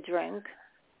much to drink,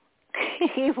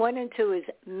 he went into his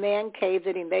man cave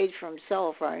that he made for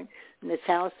himself, right, in this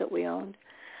house that we owned.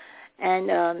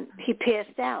 And he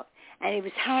passed out. And he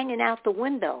was hanging out the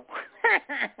window.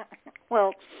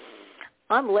 Well,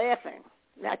 I'm laughing.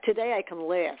 Now, today I can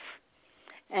laugh.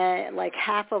 And like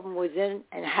half of them was in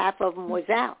and half of them was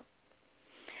out.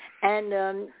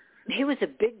 And he was a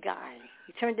big guy.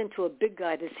 He turned into a big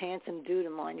guy, this handsome dude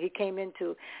of mine. He came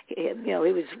into, he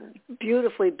was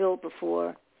beautifully built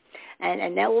before.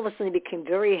 And now all of a sudden he became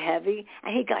very heavy,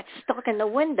 and he got stuck in the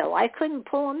window. I couldn't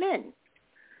pull him in.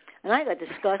 And I got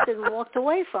disgusted and walked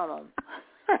away from him.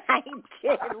 I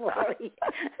did, Laurie.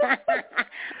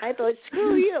 I thought,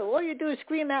 screw you. All you do is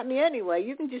scream at me anyway.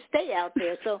 You can just stay out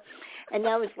there. So, and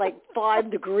that was like 5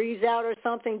 degrees out or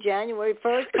something, January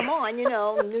 1st. Come on,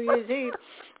 New Year's Eve.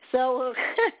 So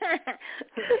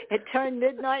it turned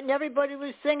midnight, and everybody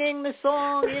was singing the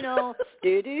song,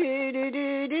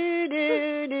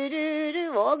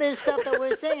 do-do-do-do-do-do-do-do, all this stuff that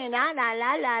we're singing,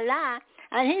 la-la-la-la-la.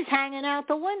 And he's hanging out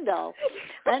the window.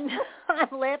 And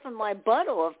I'm laughing my butt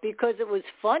off because it was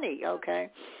funny, okay?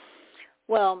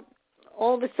 Well,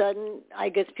 all of a sudden, I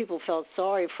guess people felt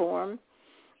sorry for him.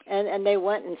 And they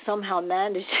went and somehow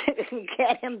managed to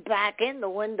get him back in the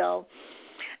window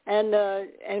and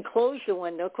closed the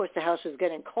window. Of course, the house was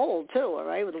getting cold, too, all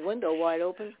right, with the window wide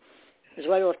open. It was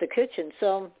right off the kitchen.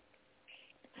 So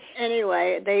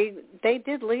Anyway, they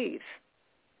did leave.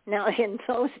 Now, in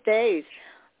those days,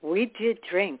 we did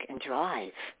drink and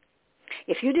drive.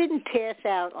 If you didn't pass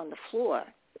out on the floor,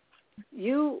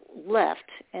 you left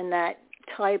in that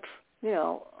type,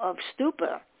 of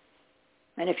stupor.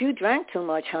 And if you drank too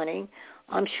much, honey,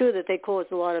 I'm sure that they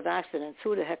caused a lot of accidents.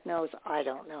 Who the heck knows? I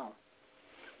don't know.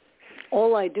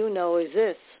 All I do know is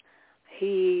this.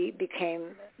 He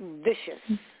became vicious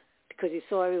because he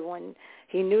saw everyone.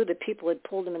 He knew that people had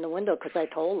pulled him in the window because I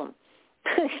told him.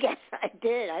 Yes, I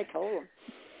did. I told him.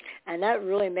 And that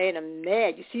really made him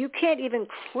mad. You see, you can't even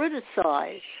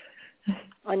criticize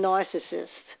a narcissist.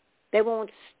 They won't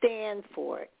stand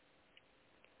for it,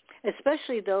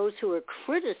 especially those who are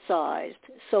criticized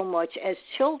so much as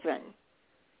children.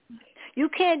 You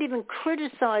can't even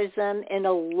criticize them in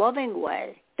a loving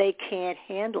way. They can't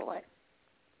handle it.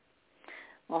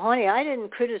 Well, honey, I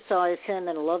didn't criticize him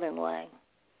in a loving way.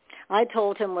 I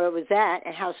told him where it was at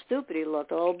and how stupid he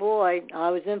looked. Oh, boy, I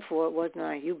was in for it, wasn't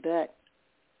I? You bet.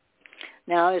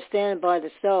 Now, I was standing by the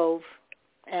stove,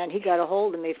 and he got a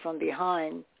hold of me from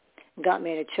behind and got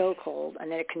me in a chokehold,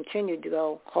 and then it continued to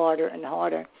go harder and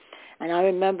harder. And I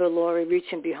remember Laurie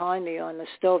reaching behind me on the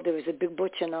stove. There was a big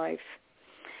butcher knife.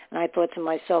 And I thought to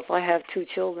myself, I have 2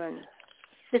 children.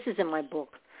 This is in my book.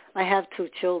 I have 2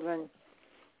 children,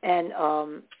 and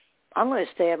I'm going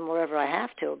to stab them wherever I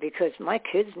have to because my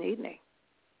kids need me.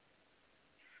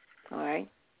 All right?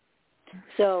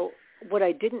 So what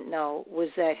I didn't know was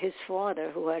that his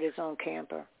father, who had his own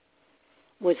camper,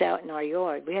 was out in our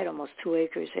yard. We had almost 2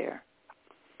 acres there.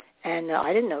 And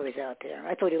I didn't know he was out there.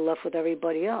 I thought he left with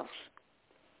everybody else.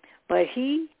 But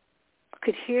he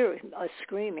could hear us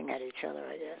screaming at each other,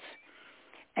 I guess.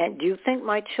 And do you think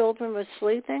my children were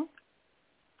sleeping?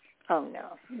 Oh,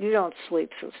 no. You don't sleep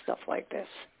through stuff like this.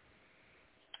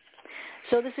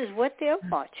 So this is what they're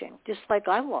watching, just like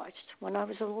I watched when I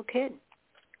was a little kid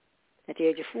at the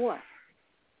age of 4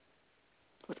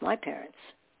 with my parents.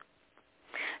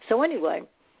 So anyway,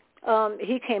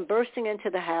 he came bursting into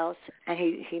the house, and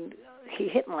he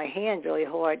hit my hand really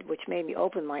hard, which made me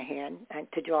open my hand and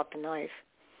to drop the knife.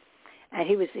 And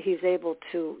he was able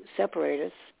to separate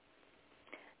us.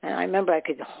 And I remember I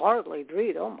could hardly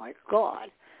breathe. Oh, my God.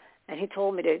 And he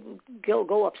told me to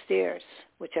go upstairs,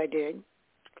 which I did.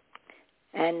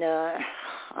 And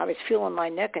I was feeling my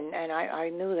neck, and I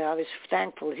knew that I was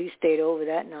thankful that he stayed over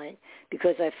that night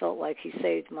because I felt like he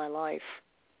saved my life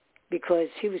because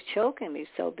he was choking me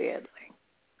so badly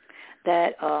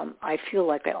that I feel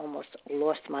like I almost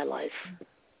lost my life.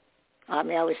 I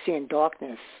mean, I was seeing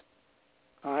darkness,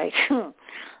 all right?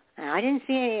 And I didn't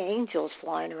see any angels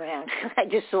flying around. I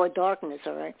just saw darkness,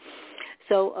 all right?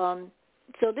 So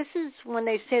this is when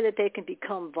they say that they can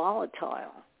become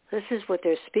volatile. This is what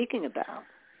they're speaking about.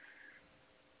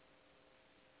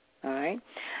 All right?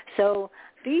 So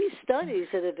these studies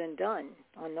that have been done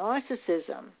on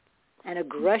narcissism and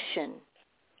aggression,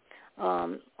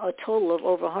 a total of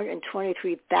over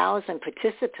 123,000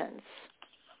 participants,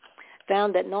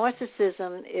 found that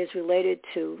narcissism is related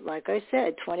to, like I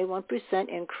said, 21%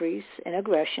 increase in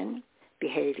aggression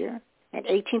behavior, and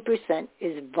 18%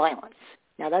 is violence.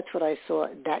 Now, that's what I saw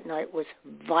that night was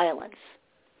violence.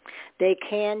 They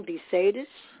can be sadists.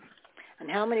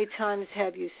 And how many times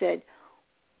have you said,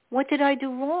 what did I do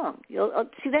wrong?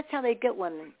 See, that's how they get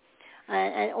women.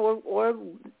 Or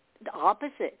the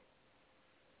opposite.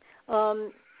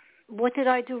 What did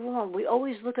I do wrong? We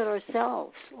always look at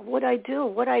ourselves. What I do,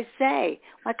 what I say.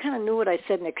 I kind of knew what I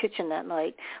said in the kitchen that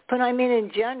night. But I mean,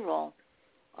 in general,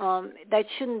 that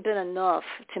shouldn't have been enough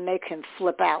to make him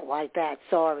flip out like that.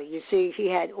 Sorry. You see, he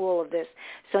had all of this.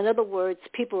 So in other words,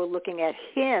 people were looking at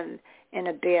him in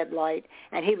a bad light,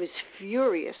 and he was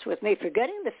furious with me,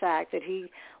 forgetting the fact that he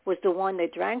was the one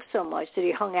that drank so much that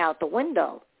he hung out the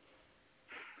window.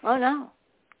 Oh, no.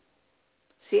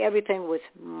 See, everything was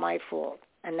my fault,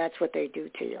 and that's what they do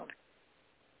to you.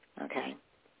 Okay?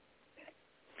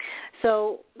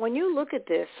 So when you look at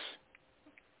this,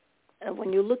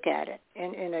 when you look at it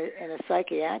in a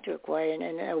psychiatric way and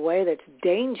in a way that's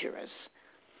dangerous,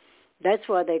 that's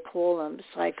why they call them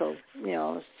psychopaths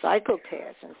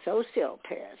and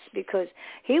sociopaths, because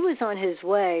he was on his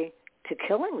way to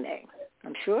killing me.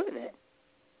 I'm sure of it.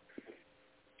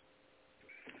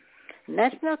 And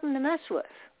that's nothing to mess with.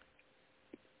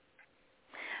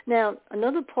 Now,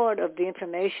 another part of the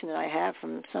information that I have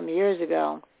from some years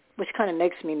ago, which kind of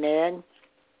makes me mad,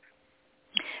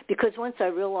 because once I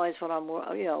realized what I'm,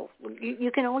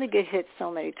 you can only get hit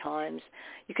so many times.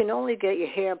 You can only get your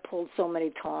hair pulled so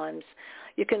many times.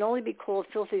 You can only be called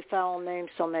filthy, foul names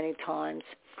so many times,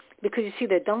 because you see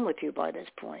they're done with you by this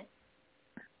point.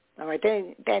 All right,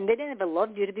 they didn't ever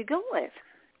love you to begin with.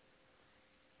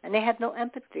 And they have no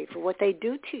empathy for what they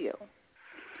do to you.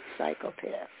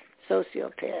 Psychopath,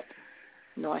 sociopath,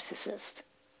 narcissist.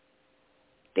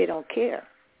 They don't care.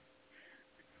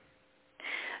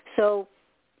 So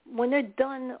when they're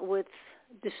done with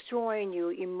destroying you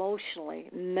emotionally,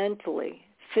 mentally,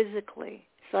 physically,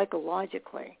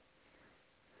 psychologically,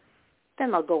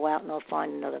 then they'll go out and they'll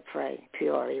find another prey,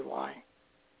 P-R-E-Y.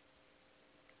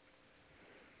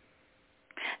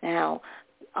 Now,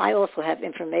 I also have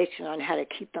information on how to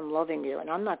keep them loving you, and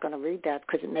I'm not going to read that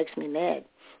because it makes me mad.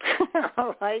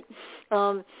 All right?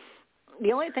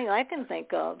 The only thing I can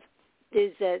think of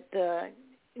is that,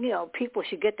 people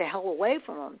should get the hell away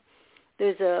from them.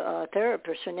 There's a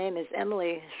therapist. Her name is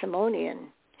Emily Simonian.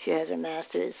 She has her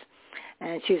master's,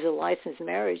 and she's a licensed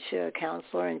marriage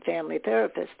counselor and family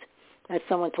therapist. That's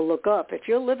someone to look up. If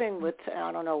you're living with,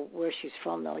 I don't know where she's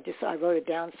from, though. I wrote it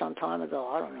down some time ago.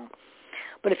 I don't know.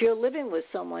 But if you're living with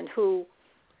someone who,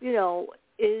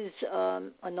 is a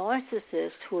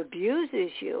narcissist, who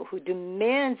abuses you, who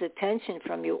demands attention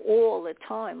from you all the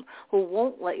time, who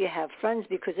won't let you have friends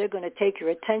because they're going to take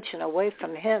your attention away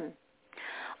from him,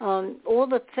 all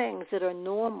the things that are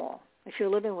normal, if you're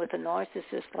living with a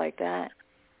narcissist like that,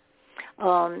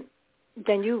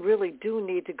 then you really do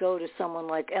need to go to someone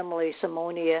like Emily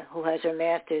Simonia, who has her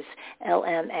master's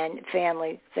LMN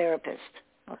family therapist.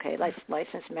 Okay,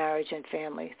 licensed marriage and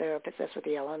family therapist. That's what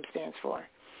the LM stands for.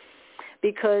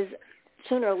 Because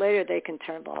sooner or later they can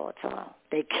turn volatile.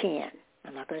 They can.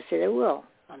 I'm not going to say they will.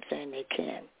 I'm saying they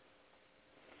can.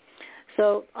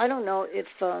 So I don't know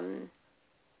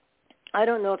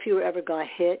if you ever got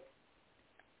hit,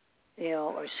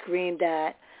 or screamed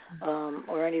at,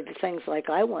 or any of the things like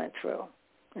I went through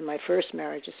in my first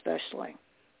marriage, especially.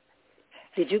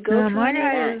 Did you go through any of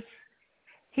that?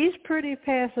 He's pretty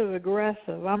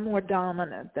passive-aggressive. I'm more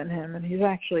dominant than him, and he's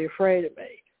actually afraid of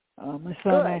me. My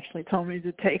son actually told me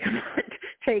to take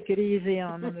it easy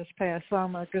on him this past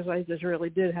summer because I just really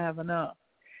did have enough.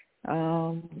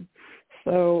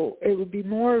 So it would be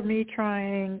more of me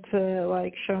trying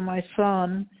to, show my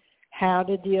son how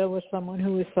to deal with someone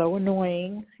who is so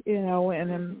annoying, in a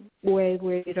way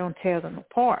where you don't tear them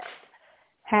apart.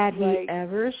 Had he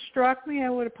ever struck me, I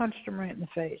would have punched him right in the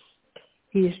face.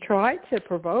 He's tried to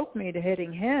provoke me to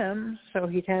hitting him so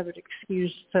he'd have an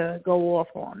excuse to go off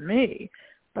on me,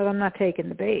 but I'm not taking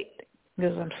the bait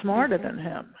because I'm smarter than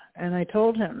him, and I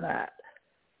told him that.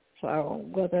 So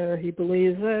whether he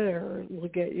believes it or will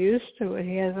get used to it,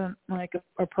 he hasn't,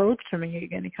 approached me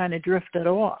again. He kind of drifted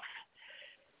off.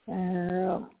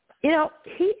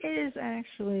 He is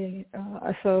actually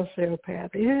a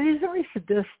sociopath. He's very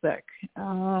sadistic.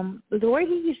 The way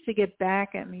he used to get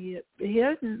back at me, he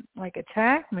didn't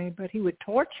attack me, but he would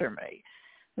torture me.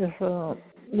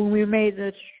 When we made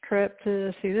this trip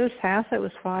to see this house, it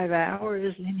was 5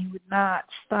 hours, and he would not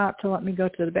stop to let me go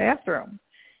to the bathroom.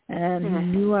 And he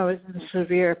knew I was in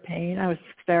severe pain. I was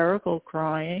hysterical,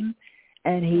 crying,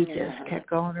 and he just kept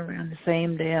going around the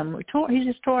same damn. He's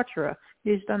just torturer.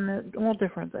 He's done all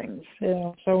different things.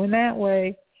 So in that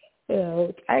way,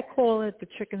 I call it the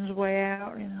chicken's way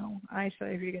out. I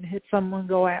say if you're going to hit someone,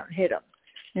 go out and hit them.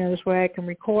 This way I can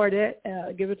record it,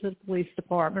 give it to the police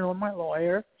department or my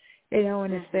lawyer,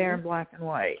 and it's there in black and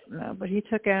white. But he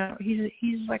took out. He's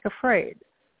afraid,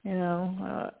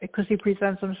 because he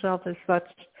presents himself as such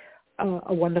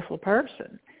a wonderful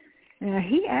person.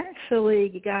 He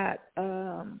actually got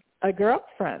a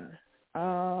girlfriend.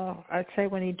 I'd say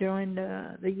when he joined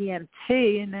the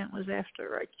EMT, and that was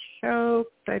after I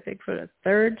choked, I think for the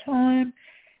third time.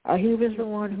 He was the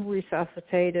one who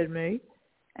resuscitated me.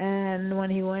 And when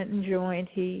he went and joined,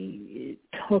 he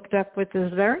hooked up with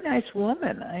this very nice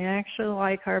woman. I actually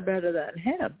like her better than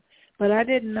him. But I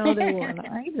didn't know they were an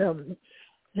item.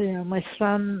 My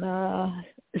son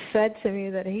said to me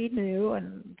that he knew,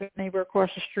 and the neighbor across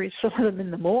the street saw them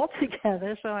in the mall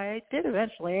together, so I did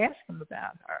eventually ask him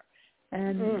about her.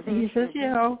 And he says,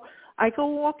 I go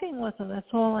walking with them.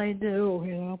 That's all I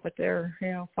do, but they're,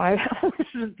 5 hours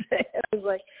a day. I was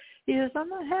like, he says, I'm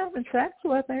not having sex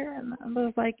with her. And I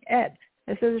was like, Ed,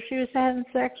 I said, if she was having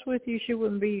sex with you, she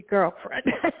wouldn't be your girlfriend.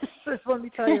 Just let me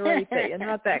tell you right there, you're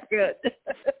not that good.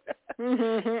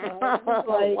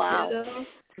 Wow.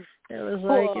 It was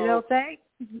like, thank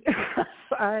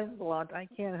I'm blunt. I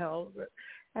can't help it.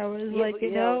 I was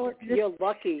you're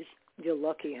lucky. You're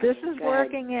lucky. This is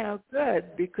working out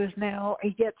good because now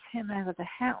it gets him out of the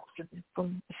house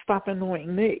and stop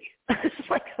annoying me. It's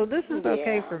like, so this is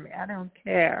okay for me. I don't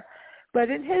care. But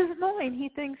in his mind, he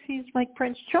thinks he's like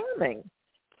Prince Charming.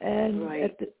 And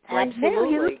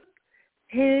absolutely.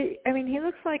 Now he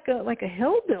looks like a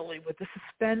hillbilly with the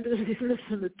suspenders. He's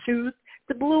missing a tooth.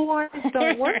 the blue ones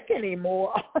don't work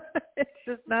anymore. It's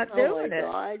just not doing it.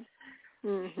 Oh, my God.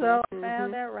 Mm-hmm, so I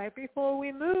found out right before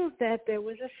we moved that there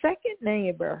was a second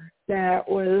neighbor that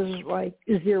was, like,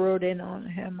 zeroed in on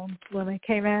him. When I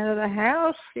came out of the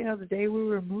house, the day we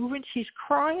were moving, she's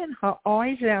crying her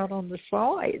eyes out on the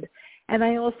side. And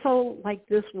I also like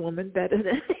this woman better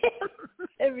than him.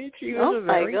 I mean, she was a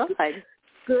very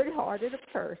good-hearted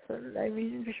person. I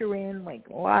mean, she ran, like,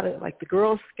 a lot of, like, the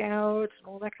Girl Scouts and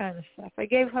all that kind of stuff. I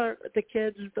gave her the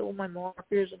kids all my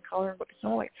markers and coloring books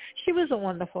and all that. She was a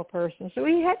wonderful person. So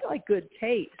he had, like, good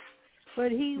taste.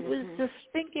 But he was just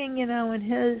thinking, in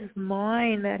his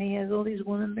mind that he has all these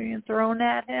women being thrown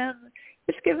at him.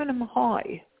 It's giving him a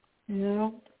high,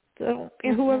 So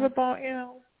whoever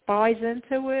buys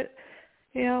into it,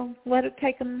 let it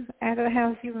take him out of the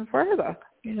house even further.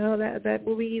 That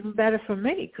will be even better for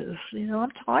me because, I'm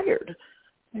tired.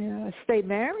 I stayed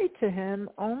married to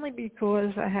him only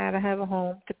because I had to have a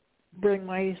home to bring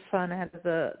my son out of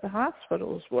the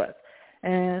hospitals with.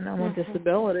 And I'm on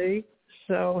disability,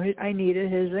 so I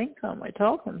needed his income. I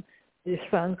told him his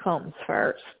son comes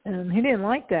first. And he didn't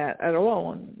like that at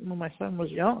all when my son was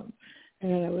young.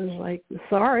 And it was like,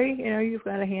 sorry, you've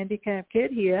got a handicapped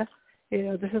kid here.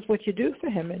 This is what you do for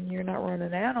him, and you're not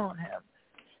running out on him.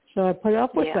 So I put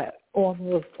up with that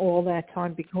all that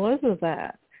time because of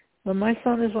that. But my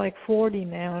son is like 40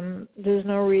 now, and there's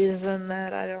no reason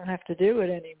that I don't have to do it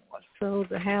anymore. So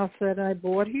the house that I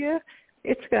bought here,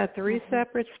 it's got 3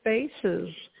 separate spaces.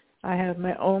 I have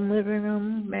my own living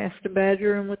room, master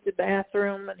bedroom with the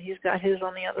bathroom, and he's got his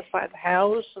on the other side of the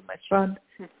house, and my son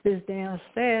is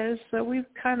downstairs. So we've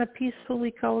kind of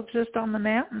peacefully coexist on the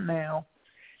mountain now.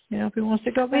 If he wants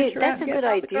to go venture out and get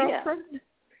another girlfriend.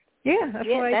 Yeah, that's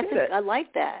why I did it. I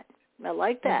like that.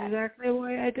 That's exactly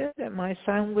why I did it. My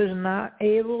son was not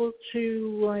able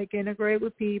to, integrate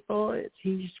with people.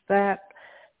 He's that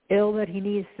ill that he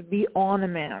needs to be on a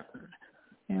mountain.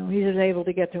 He's just able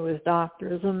to get to his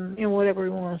doctors and, whatever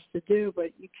he wants to do,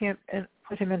 but you can't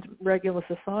put him into regular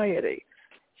society.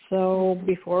 So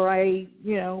before I,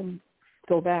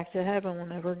 go back to heaven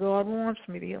whenever God wants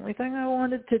me, the only thing I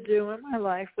wanted to do in my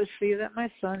life was see that my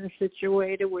son is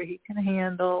situated where he can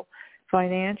handle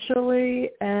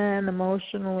financially and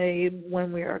emotionally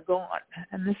when we are gone.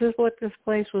 And this is what this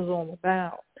place was all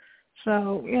about.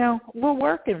 So, we're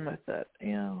working with it.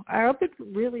 I would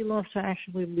really love to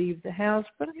actually leave the house,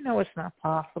 but I know it's not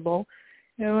possible.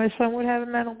 My son would have a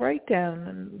mental breakdown,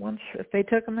 and if they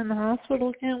took him in the hospital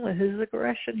again with his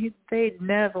aggression, they'd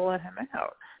never let him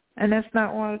out. And that's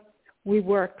not what we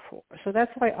worked for. So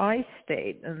that's why I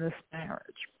stayed in this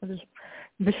marriage,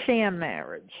 the sham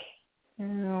marriage.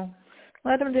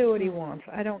 Let him do what he wants.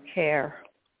 I don't care.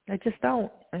 I just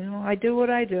don't. I do what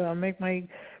I do. I make my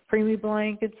preemie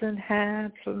blankets and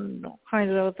hats and all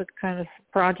kinds of other kind of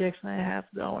projects I have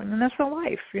going. And that's a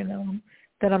life,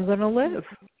 that I'm going to live.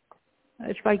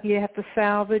 It's like you have to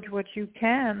salvage what you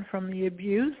can from the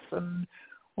abuse and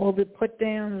all the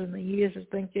put-downs and the years of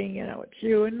thinking, it's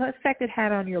you, and the effect it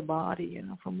had on your body,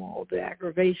 from all the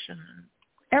aggravation and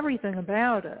everything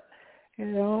about it,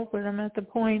 But I'm at the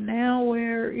point now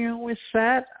where, we're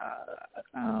set.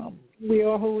 We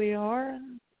are who we are,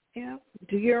 and,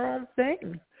 do your own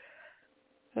thing.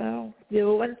 So the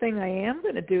one thing I am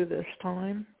going to do this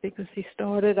time, because he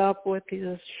started up with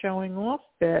his showing off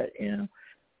bit,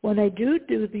 when I do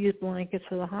these blankets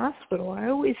for the hospital, I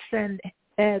always send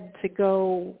Ed to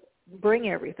go bring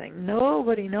everything.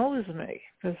 Nobody knows me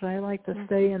because I like to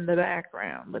stay in the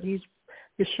background, but he's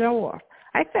the show-off.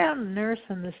 I found a nurse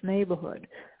in this neighborhood.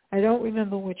 I don't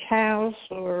remember which house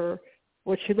or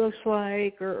what she looks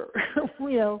like or,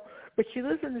 but she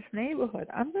lives in this neighborhood.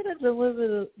 I'm going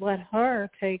to let her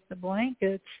take the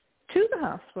blankets to the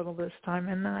hospital this time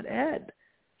and not Ed.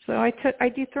 So I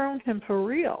dethroned him for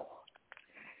real.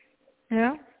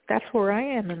 That's where I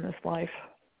am in this life.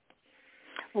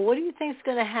 Well, what do you think is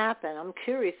going to happen? I'm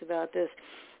curious about this.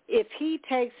 If he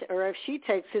takes, or if she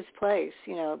takes his place,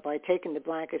 by taking the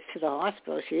blankets to the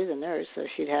hospital, she is a nurse, so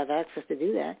she'd have access to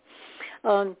do that.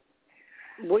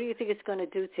 What do you think it's going to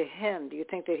do to him? Do you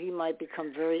think that he might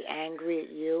become very angry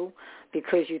at you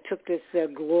because you took this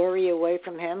glory away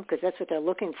from him? Because that's what they're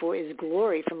looking for, is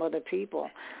glory from other people,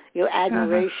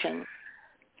 admiration.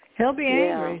 He'll be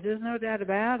angry. There's no doubt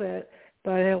about it.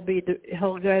 But he'll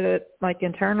get it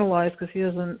internalized because he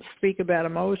doesn't speak about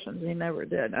emotions. He never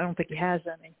did. I don't think he has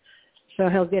any. So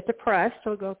he'll get depressed.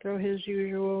 He'll go through his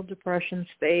usual depression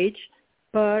stage,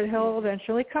 but he'll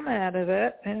eventually come out of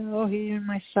it. And he and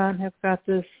my son have got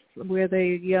this where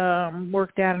they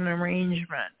worked out an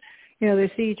arrangement.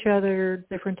 They see each other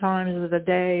different times of the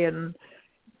day, and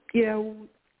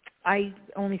I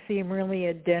only see him really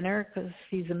at dinner because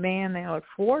he's a man now at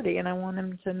 40, and I want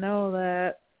him to know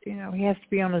that, you know, he has to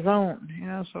be on his own, you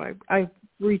know. So I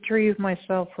retrieve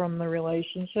myself from the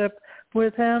relationship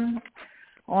with him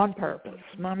on purpose.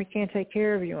 Mommy can't take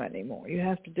care of you anymore. You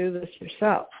have to do this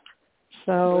yourself.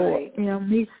 So, right. you know,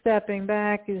 me stepping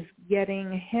back is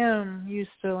getting him used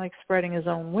to, like, spreading his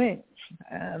own wings.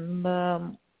 And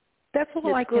that's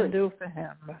all I can do for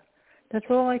him. That's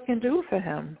all I can do for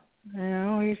him. You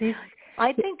know,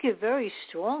 I think you're very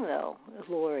strong, though,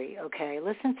 Laurie, okay?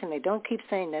 Listen to me. Don't keep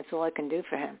saying that's all I can do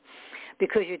for him,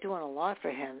 because you're doing a lot for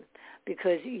him,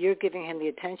 because you're giving him the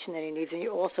attention that he needs, and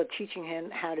you're also teaching him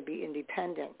how to be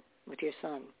independent with your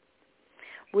son.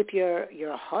 With your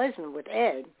husband, with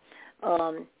Ed,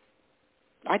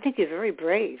 I think you're very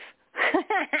brave,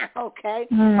 okay?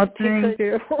 Thank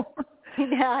you.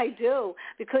 Yeah, I do.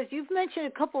 Because you've mentioned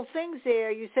a couple of things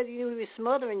there. You said he was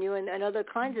smothering you and other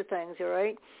kinds of things, all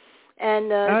right?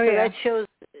 And that shows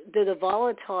the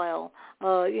volatile,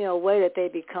 way that they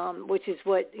become, which is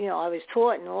what, I was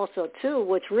taught, and also, too,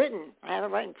 what's written. I have it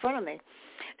right in front of me.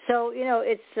 So,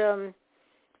 it's,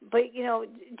 but,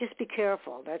 just be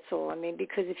careful. That's all. I mean,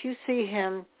 because if you see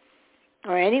him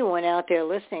or anyone out there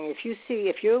listening,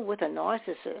 if you're with a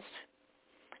narcissist,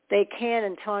 they can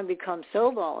in time become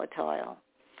so volatile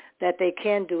that they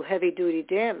can do heavy-duty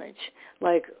damage.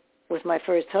 Like with my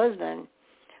first husband,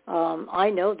 I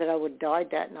know that I would have died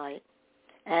that night.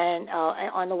 And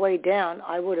on the way down,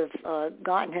 I would have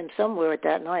gotten him somewhere with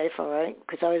that knife, all right,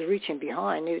 because I was reaching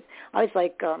behind. I was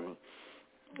like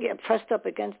pressed up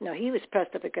against, no, he was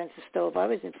pressed up against the stove. I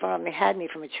was in front of him. He had me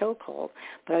from a chokehold.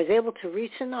 But I was able to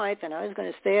reach the knife, and I was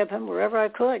going to stab him wherever I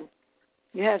could.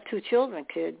 You have 2 children,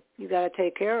 kid. You got to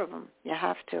take care of them. You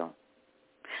have to.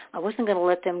 I wasn't going to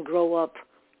let them grow up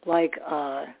like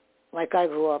I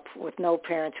grew up with no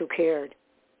parents who cared.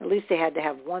 At least they had to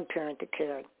have one parent that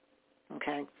cared.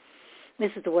 Okay?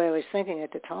 This is the way I was thinking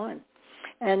at the time.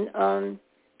 And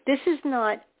this is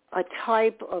not a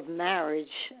type of marriage.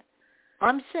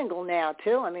 I'm single now,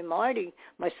 too. I mean, Marty,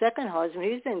 my second husband,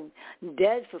 he's been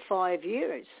dead for 5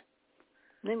 years.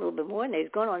 Maybe a little bit more than that. He's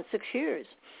gone on 6 years.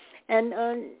 And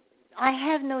I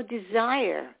have no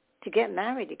desire to get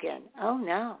married again. Oh,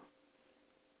 no.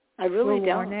 I really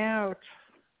don't. We're worn out.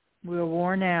 We're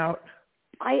worn out.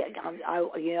 I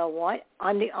you know what?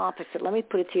 I'm the opposite. Let me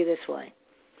put it to you this way.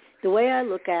 The way I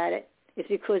look at it is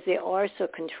because they are so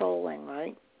controlling,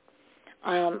 right?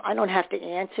 I don't have to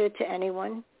answer to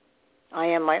anyone. I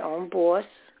am my own boss.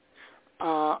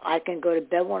 I can go to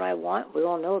bed when I want. We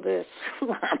all know this.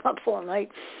 I'm up all night.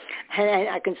 And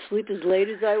I can sleep as late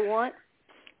as I want.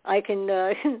 I can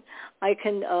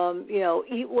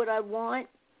eat what I want.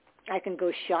 I can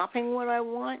go shopping when I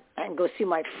want. I can go see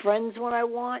my friends when I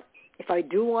want. If I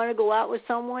do want to go out with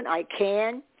someone, I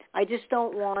can. I just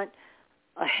don't want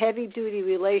a heavy-duty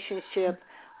relationship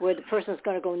where the person's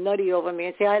going to go nutty over me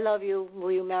and say, I love you,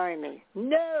 will you marry me?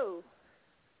 No.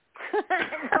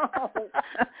 No.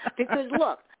 Because,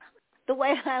 look, the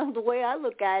way I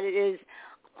look at it is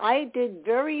I did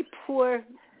very poor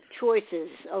choices,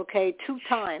 okay, 2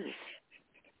 times.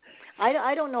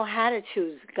 I don't know how to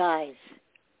choose guys.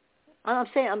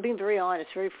 I'm being very honest,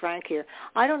 very frank here.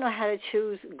 I don't know how to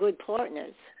choose good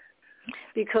partners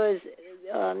because,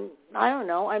 I don't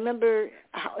know, I remember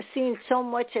seeing so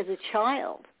much as a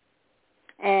child,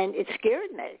 and it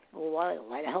scared me. Well,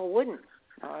 why the hell wouldn't?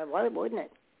 Why wouldn't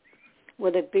it?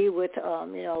 Whether it be with,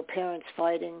 parents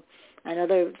fighting and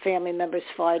other family members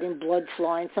fighting, blood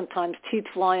flying, sometimes teeth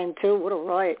flying too. What a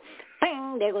riot.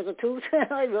 Bang, there goes a tooth.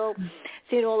 I know,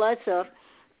 seeing all that stuff.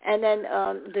 And then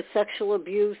the sexual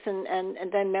abuse and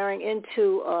then marrying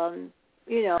into,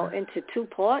 into 2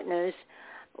 partners,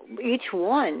 each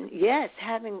one, yes,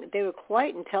 they were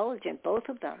quite intelligent, both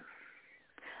of them.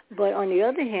 But on the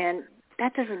other hand,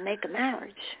 that doesn't make a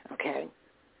marriage, okay?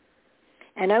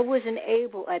 And I wasn't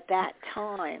able at that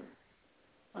time.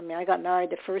 I mean, I got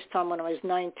married the first time when I was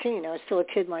 19. I was still a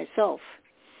kid myself.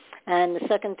 And the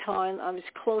second time, I was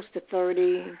close to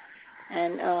 30.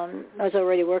 And I was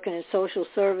already working in social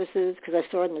services because I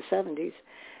started in the 70s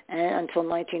and until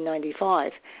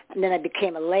 1995. And then I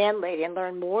became a landlady and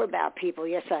learned more about people.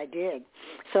 Yes, I did.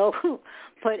 So,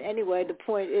 but anyway, the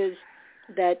point is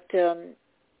that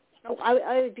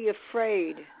I would be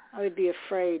afraid. I would be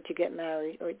afraid to get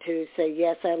married or to say,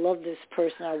 yes, I love this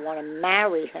person. I want to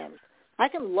marry him. I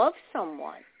can love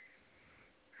someone,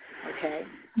 okay?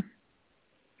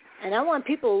 And I want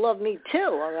people to love me too,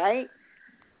 all right?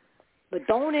 But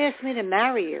don't ask me to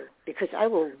marry you because I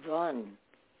will run.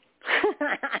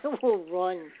 I will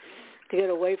run to get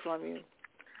away from you.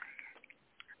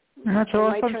 That's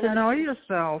awesome to know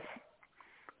yourself.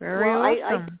 Very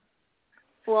awesome.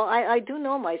 I do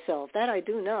know myself. That I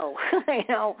do know. You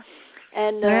know,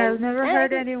 and I've never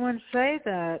heard anyone say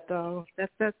that though.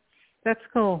 That's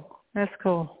cool. That's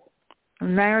cool.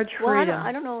 Marriage freedom. Well,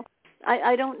 I don't know.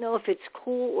 I don't know if it's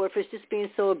cool or if it's just being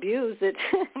so abused that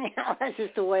you know, that's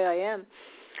just the way I am.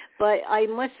 But I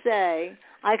must say,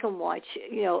 I can watch,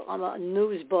 you know, I'm a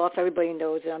news buff. Everybody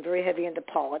knows that I'm very heavy into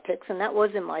politics, and that was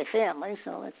in my family,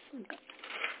 so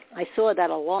I saw that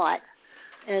a lot.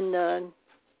 And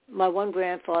my one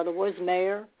grandfather was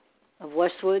mayor of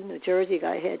Westwood, New Jersey.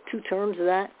 He had 2 terms of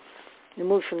that. He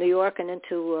moved from New York and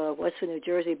into Westwood, New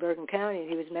Jersey, Bergen County, and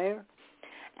he was mayor.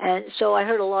 And so I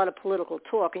heard a lot of political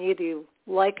talk, and either you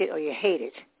like it or you hate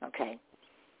it, okay?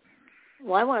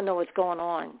 Well, I want to know what's going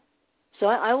on. So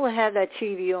I will have that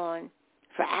TV on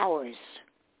for hours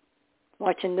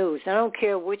watching news. I don't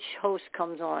care which host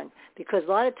comes on, because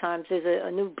a lot of times there's a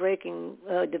new breaking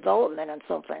development on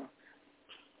something.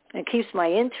 It keeps my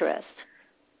interest.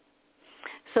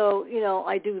 So, you know,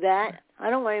 I do that. I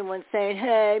don't want anyone saying,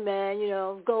 hey, man, you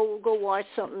know, go watch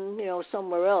something, you know,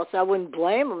 somewhere else. I wouldn't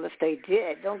blame them if they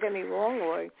did. Don't get me wrong,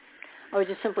 Laurie. I would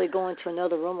just simply go into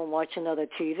another room and watch another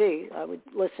TV. I would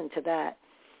listen to that.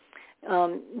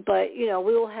 But, you know,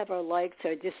 we all have our likes,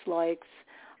 our dislikes,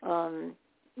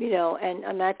 you know, and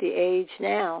I'm at the age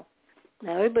now.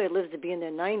 Now, everybody lives to be in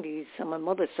their 90s on my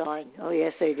mother's side. Oh,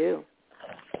 yes, they do.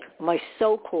 My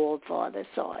so-called father's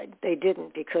side, they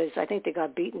didn't, because I think they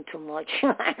got beaten too much.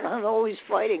 I'm always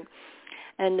fighting.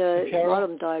 And a lot of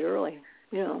them died early,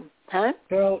 you know. Huh?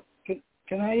 Carol,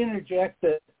 can I interject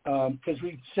that, because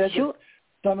we said that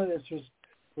some of this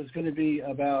was going to be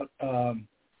about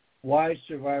why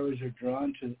survivors are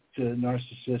drawn to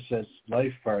narcissists as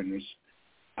life partners.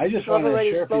 I just want to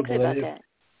assure people that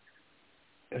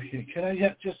okay, can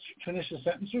I just finish a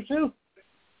sentence or two?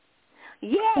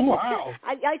 Yeah. Wow.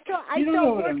 I started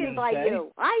working by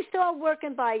you. I started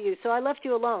working by you, so I left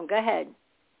you alone. Go ahead.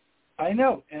 I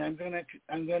know, and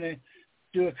I'm gonna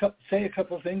say a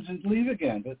couple of things and leave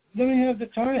again. But let me have the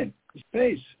time, the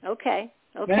space. Okay.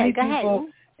 Many go ahead. people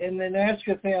in the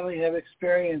NAASCA family have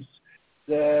experienced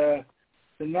the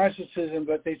narcissism,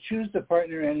 but they choose the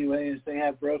partner anyway, as they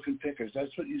have broken pickers.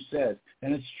 That's what you said,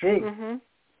 and it's true.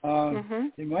 Mm-hmm.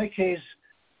 In my case,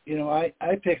 you know,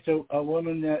 I picked a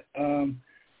woman that I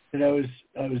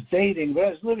was dating, but I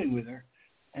was living with her,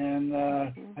 and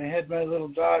I had my little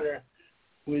daughter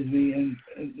with me. And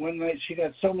one night she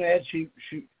got so mad she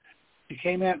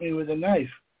came at me with a knife.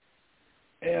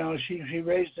 You know, she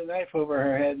raised a knife over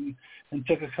her head and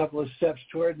took a couple of steps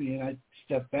toward me, and I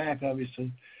stepped back,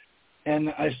 obviously. And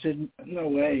I said, no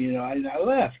way, you know, I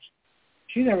left.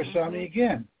 She never saw me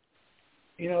again.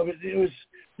 You know, but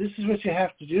this is what you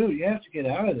have to do. You have to get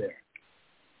out of there.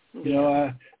 You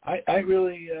know, I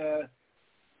really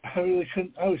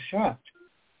couldn't. I was shocked.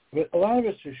 But a lot of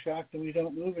us are shocked and we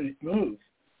don't move.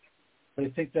 But I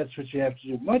think that's what you have to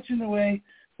do. Much in the way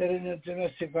that in a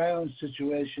domestic violence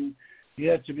situation, you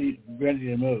have to be ready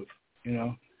to move, you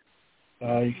know.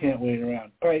 You can't wait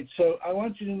around. All right, so I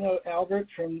want you to know Albert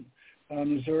from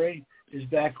Missouri is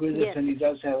back with us, and he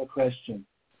does have a question.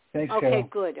 Thanks, Carol. Okay,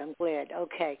 good. I'm glad.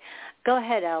 Okay. Go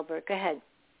ahead, Albert. Go ahead.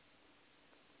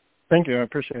 Thank you. I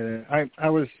appreciate it. I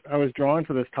was drawn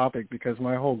to this topic because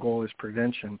my whole goal is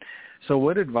prevention. So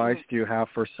what advice do you have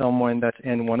for someone that's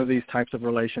in one of these types of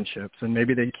relationships and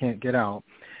maybe they can't get out,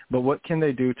 but what can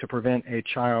they do to prevent a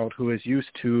child who is used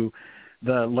to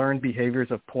the learned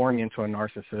behaviors of pouring into a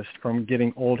narcissist from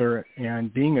getting older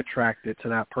and being attracted to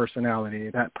that personality,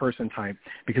 that person type,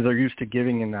 because they're used to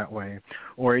giving in that way,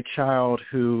 or a child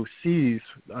who sees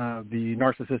the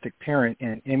narcissistic parent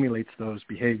and emulates those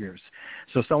behaviors.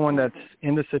 So someone that's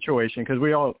in the situation, because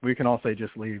we can all say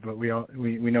just leave, but we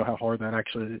know how hard that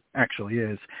actually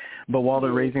is. But while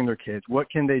they're raising their kids, what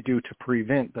can they do to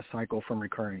prevent the cycle from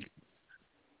recurring?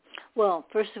 Well,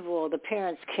 first of all, the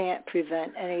parents can't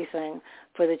prevent anything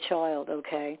for the child,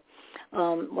 okay?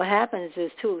 What happens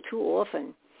is too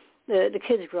often the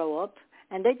kids grow up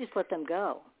and they just let them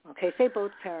go, okay? Say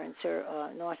both parents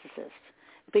are narcissists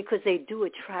because they do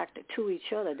attract to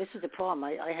each other. This is the problem.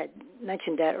 I had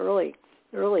mentioned that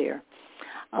earlier.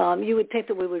 You would think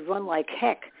that we would run like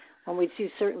heck when we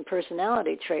see certain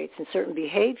personality traits and certain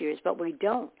behaviors, but we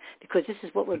don't, because this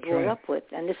is what we're brought up with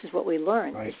and this is what we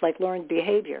learn. Right. It's like learned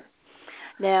behavior.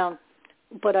 Now,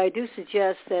 but I do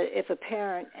suggest that if a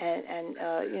parent and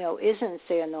isn't,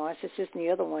 say, a narcissist and the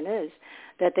other one is,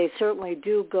 that they certainly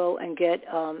do go and get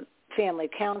family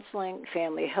counseling,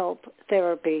 family help,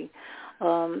 therapy,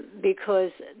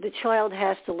 because the child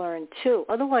has to learn too.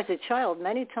 Otherwise, the child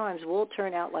many times will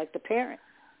turn out like the parent,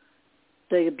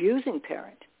 the abusing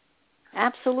parent.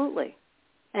 Absolutely.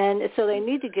 And so they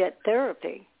need to get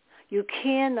therapy. You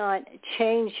cannot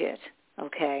change it,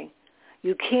 okay?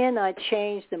 You cannot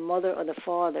change the mother or the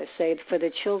father, say, for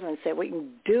the children, say, what you can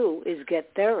do is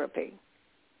get therapy.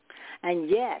 And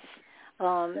yes,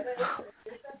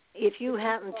 if you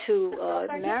happen to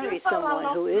marry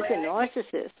someone who is a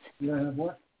narcissist. You have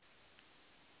what?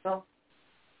 No.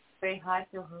 Say hi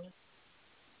to her.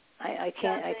 I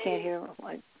can't hear.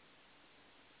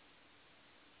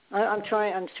 I'm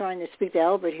trying to speak to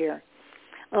Albert here.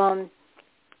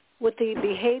 With the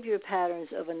behavior patterns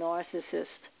of a narcissist,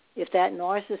 if that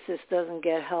narcissist doesn't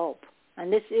get help,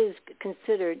 and this is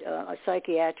considered a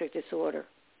psychiatric disorder,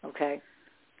 okay,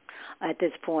 at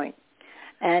this point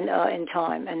and in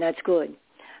time, and that's good.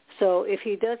 So if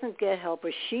he doesn't get help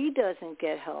or she doesn't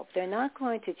get help, they're not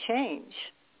going to change.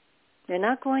 They're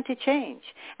not going to change.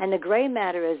 And the gray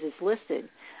matter, as it's listed,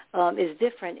 is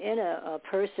different in a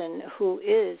person who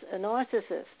is a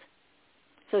narcissist.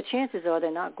 So chances are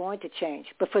they're not going to change.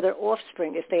 But for their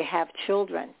offspring, if they have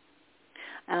children,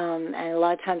 and a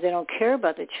lot of times they don't care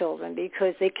about the children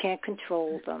because they can't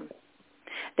control them.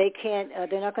 They can't.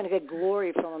 They're not going to get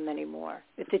glory from them anymore.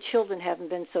 If the children haven't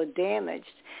been so damaged,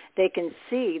 they can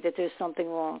see that there's something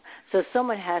wrong. So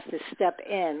someone has to step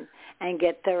in and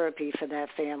get therapy for that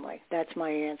family. That's my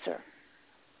answer.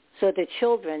 So the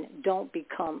children don't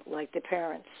become like the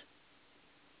parents.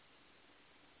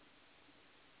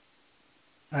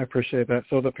 I appreciate that.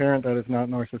 So the parent that is not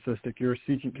narcissistic, you're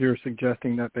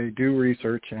suggesting that they do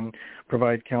research and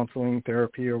provide counseling,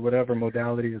 therapy, or whatever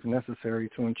modality is necessary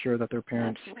to ensure that their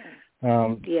parents,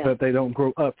 that they don't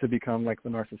grow up to become like the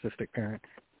narcissistic parent.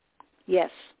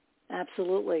 Yes,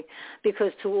 absolutely.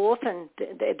 Because too often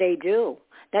they do.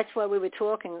 That's why we were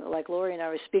talking, like Laurie and I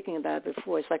were speaking about it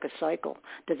before, it's like a cycle.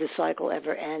 Does the cycle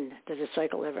ever end? Does the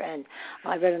cycle ever end?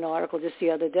 I read an article just the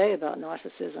other day about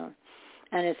narcissism.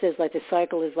 And it says like the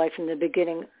cycle is like from the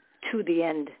beginning to the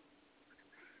end.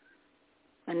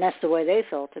 And that's the way they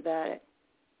felt about it.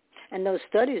 And those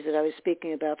studies that I was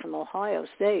speaking about from Ohio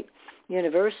State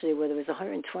University, where there was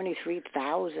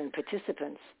 123,000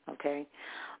 participants, okay,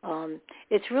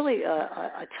 it's really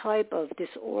a type of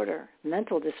disorder,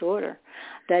 mental disorder,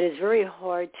 that is very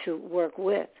hard to work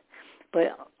with.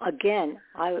 But again,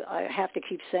 I have to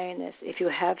keep saying this. If you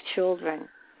have children,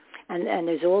 and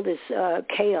there's all this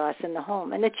chaos in the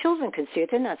home. And the children can see it.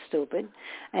 They're not stupid.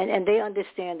 And they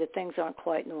understand that things aren't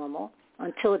quite normal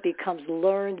until it becomes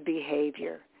learned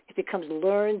behavior. If it becomes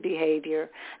learned behavior,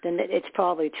 then it's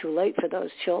probably too late for those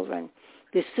children.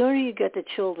 The sooner you get the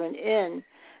children in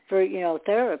for,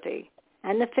 therapy,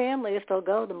 and the family, if they'll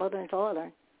go, the mother and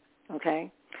father, okay,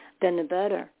 then the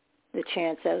better the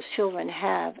chance those children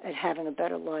have at having a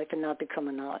better life and not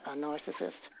becoming a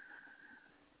narcissist.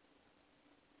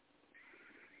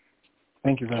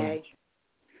 Thank you very much.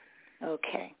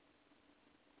 Okay.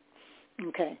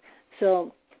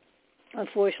 So,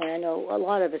 unfortunately, I know a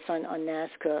lot of us on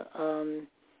NAASCA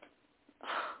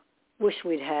wish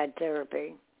we'd had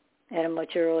therapy at a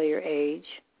much earlier age.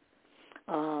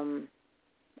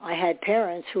 I had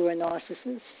parents who were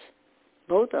narcissists,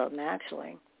 both of them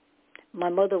actually. My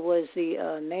mother was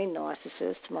the main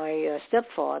narcissist. My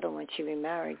stepfather, when she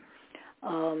remarried,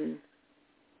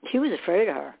 he was afraid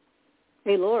of her.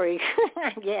 Hey, Laurie,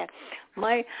 yeah,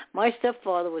 my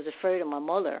stepfather was afraid of my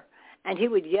mother, and he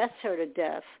would yes her to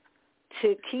death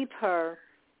to keep her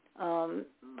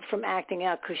from acting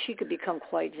out because she could become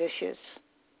quite vicious,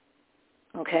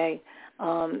 okay?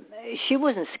 She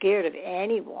wasn't scared of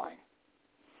anyone,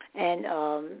 and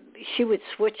she would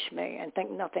switch me and think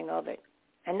nothing of it,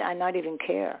 and not even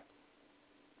care.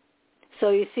 So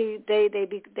you see,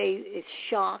 it's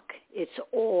shock, it's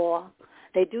awe.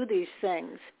 They do these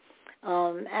things.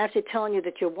 After telling you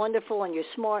that you're wonderful and you're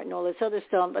smart and all this other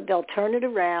stuff, but they'll turn it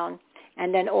around,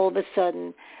 and then all of a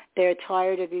sudden they're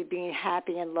tired of you being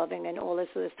happy and loving and all this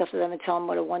other stuff to them and tell them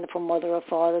what a wonderful mother or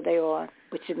father they are,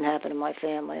 which didn't happen in my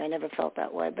family. I never felt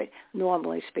that way, but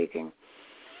normally speaking.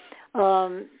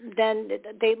 Then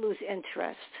they lose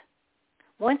interest.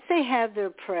 Once they have their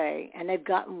prey and they've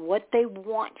gotten what they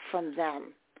want from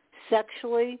them,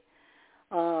 sexually,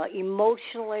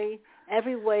 emotionally,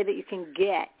 every way that you can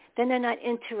get, then they're not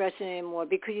interested anymore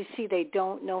because, you see, they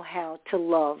don't know how to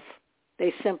love.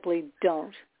 They simply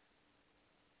don't.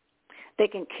 They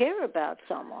can care about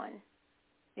someone.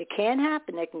 It can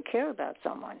happen. They can care about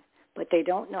someone, but they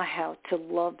don't know how to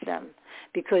love them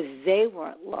because they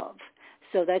weren't loved.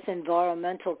 So that's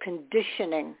environmental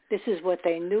conditioning. This is what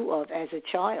they knew of as a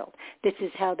child. This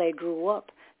is how they grew up.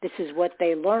 This is what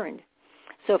they learned.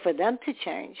 So for them to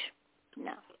change,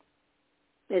 no.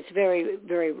 It's very,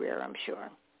 very rare, I'm sure.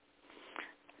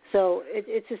 So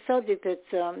it's a subject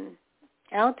that's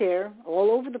out there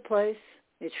all over the place.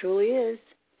 It truly is.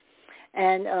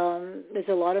 And there's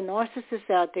a lot of narcissists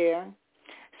out there.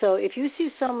 So if you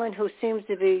see someone who seems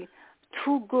to be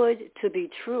too good to be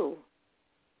true,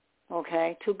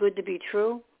 okay, too good to be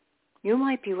true, you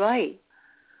might be right.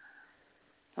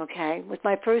 Okay, with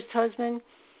my first husband,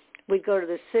 we'd go to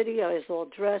the city. I was all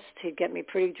dressed. He'd get me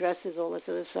pretty dresses, all this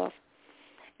other stuff.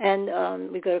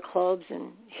 And we'd go to clubs,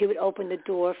 and he would open the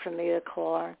door for me in a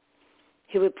car.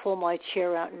 He would pull my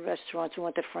chair out in restaurants. We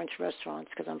went to French restaurants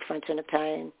because I'm French and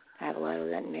Italian. I have a lot of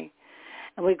that in me.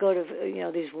 And we'd go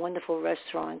to, these wonderful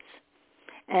restaurants.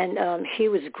 And he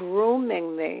was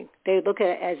grooming me. They look at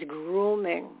it as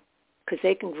grooming because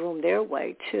they can groom their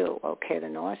way too, okay, the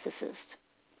narcissist.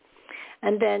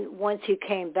 And then once he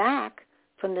came back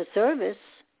from the service,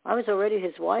 I was already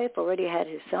his wife, already had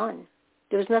his son.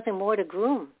 There was nothing more to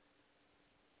groom.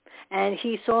 And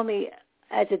he saw me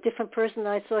as a different person.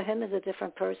 I saw him as a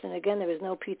different person. Again, there was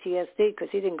no PTSD because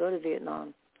he didn't go to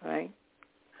Vietnam, right?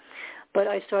 But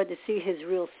I started to see his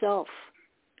real self.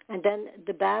 And then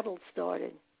the battle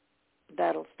started.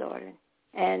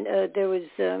 And there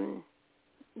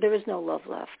was no love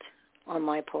left on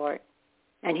my part.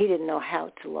 And he didn't know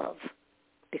how to love.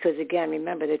 Because, again,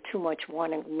 remember, they're too much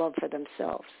wanting love for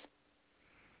themselves.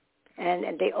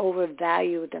 And they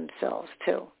overvalue themselves,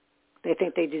 too. They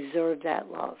think they deserve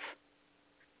that love.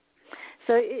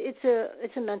 So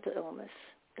it's a mental illness.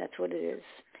 That's what it is.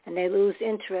 And they lose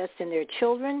interest in their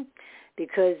children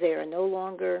because they are no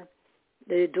longer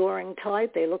the adoring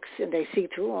type. They look and they see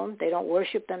through them. They don't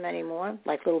worship them anymore,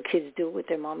 like little kids do with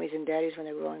their mommies and daddies when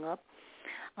they're growing up.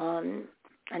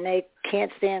 And they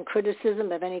can't stand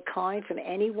criticism of any kind from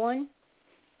anyone,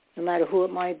 no matter who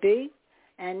it might be.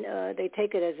 And they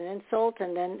take it as an insult,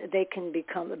 and then they can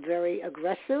become very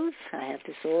aggressive. I have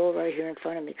this all right here in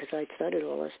front of me because I studied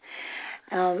all this.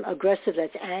 Aggressive,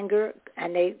 that's anger.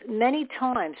 And they, many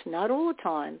times, not all the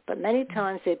time, but many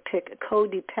times they pick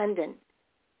codependent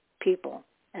people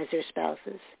as their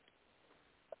spouses.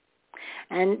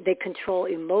 And they control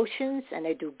emotions, and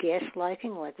they do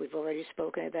gaslighting, like we've already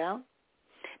spoken about.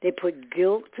 They put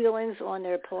guilt feelings on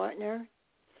their partner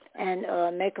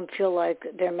and make them feel like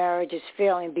their marriage is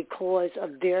failing because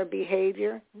of their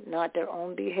behavior, not their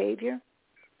own behavior.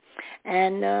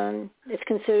 And it's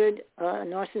considered a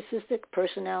narcissistic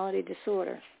personality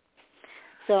disorder.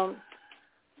 So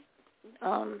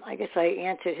I guess I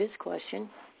answered his question.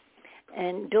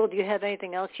 And Bill, do you have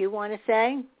anything else you want to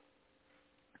say?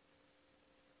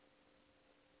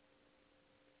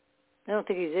 I don't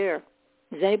think he's there.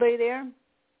 Is anybody there?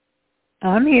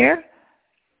 I'm here.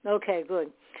 Okay,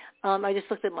 good. I just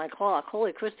looked at my clock.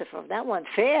 Holy Christopher, that went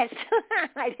fast.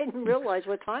 I didn't realize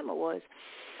what time it was.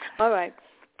 All right.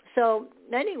 So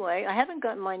anyway, I haven't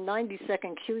gotten my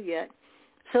 90-second cue yet.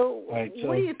 So, right, so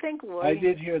what do you think, Laurie? I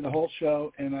did hear the whole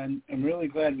show, and I'm really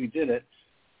glad we did it.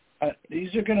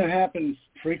 These are going to happen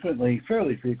frequently,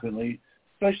 fairly frequently,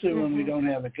 especially when we don't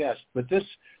have a guest. But this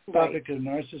topic of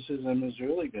narcissism is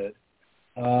really good.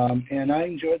 And I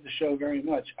enjoyed the show very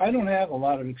much. I don't have a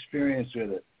lot of experience with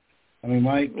it. I mean,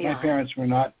 my parents were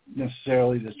not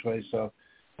necessarily this way, so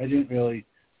I didn't really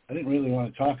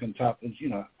want to talk on top of, I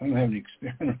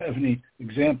don't have any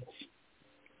examples.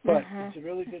 But it's a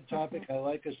really good topic. I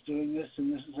like us doing this,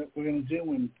 and this is what we're going to do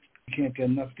when we can't get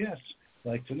enough guests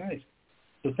like tonight.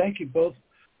 So thank you both,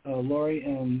 Laurie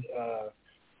and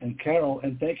Carol,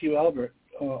 and thank you, Albert,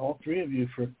 all three of you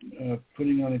for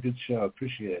putting on a good show.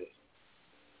 Appreciate it.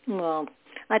 Well,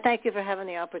 I thank you for having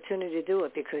the opportunity to do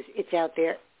it because it's out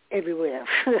there everywhere.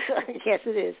 Yes,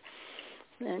 it is.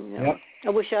 And I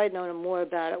wish I had known more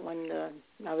about it when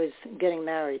I was getting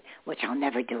married, which I'll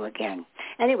never do again.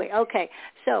 Anyway, okay,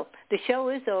 so the show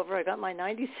is over. I got my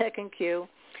 90-second cue.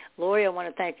 Laurie, I want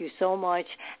to thank you so much.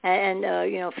 And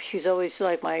she's always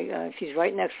like she's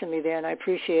right next to me there, and I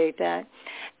appreciate that.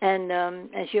 And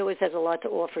she always has a lot to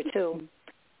offer, too.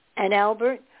 And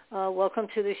Albert, welcome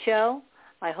to the show.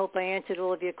 I hope I answered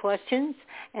all of your questions.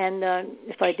 And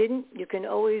if I didn't, you can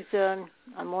always,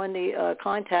 I'm on the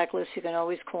contact list. You can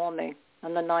always call me.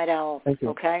 I'm the night owl. Thank you.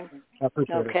 Okay? I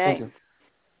appreciate it. Okay. Thank you.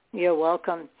 You're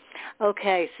welcome.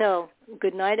 Okay, so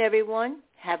good night, everyone.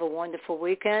 Have a wonderful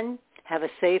weekend. Have a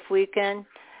safe weekend.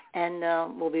 And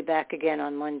we'll be back again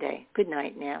on Monday. Good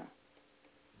night now.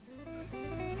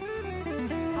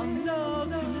 I'll know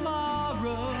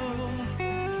tomorrow,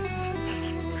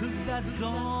 'cause that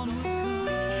dawn will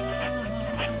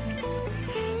come.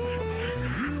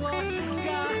 You are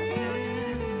forgotten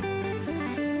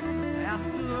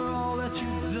after all that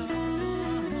you've done.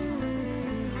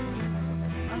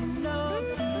 I know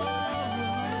tomorrow,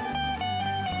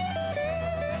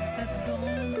 that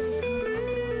dawn will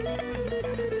come.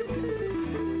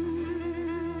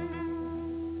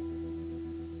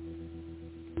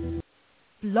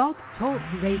 Blog Talk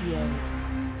Radio.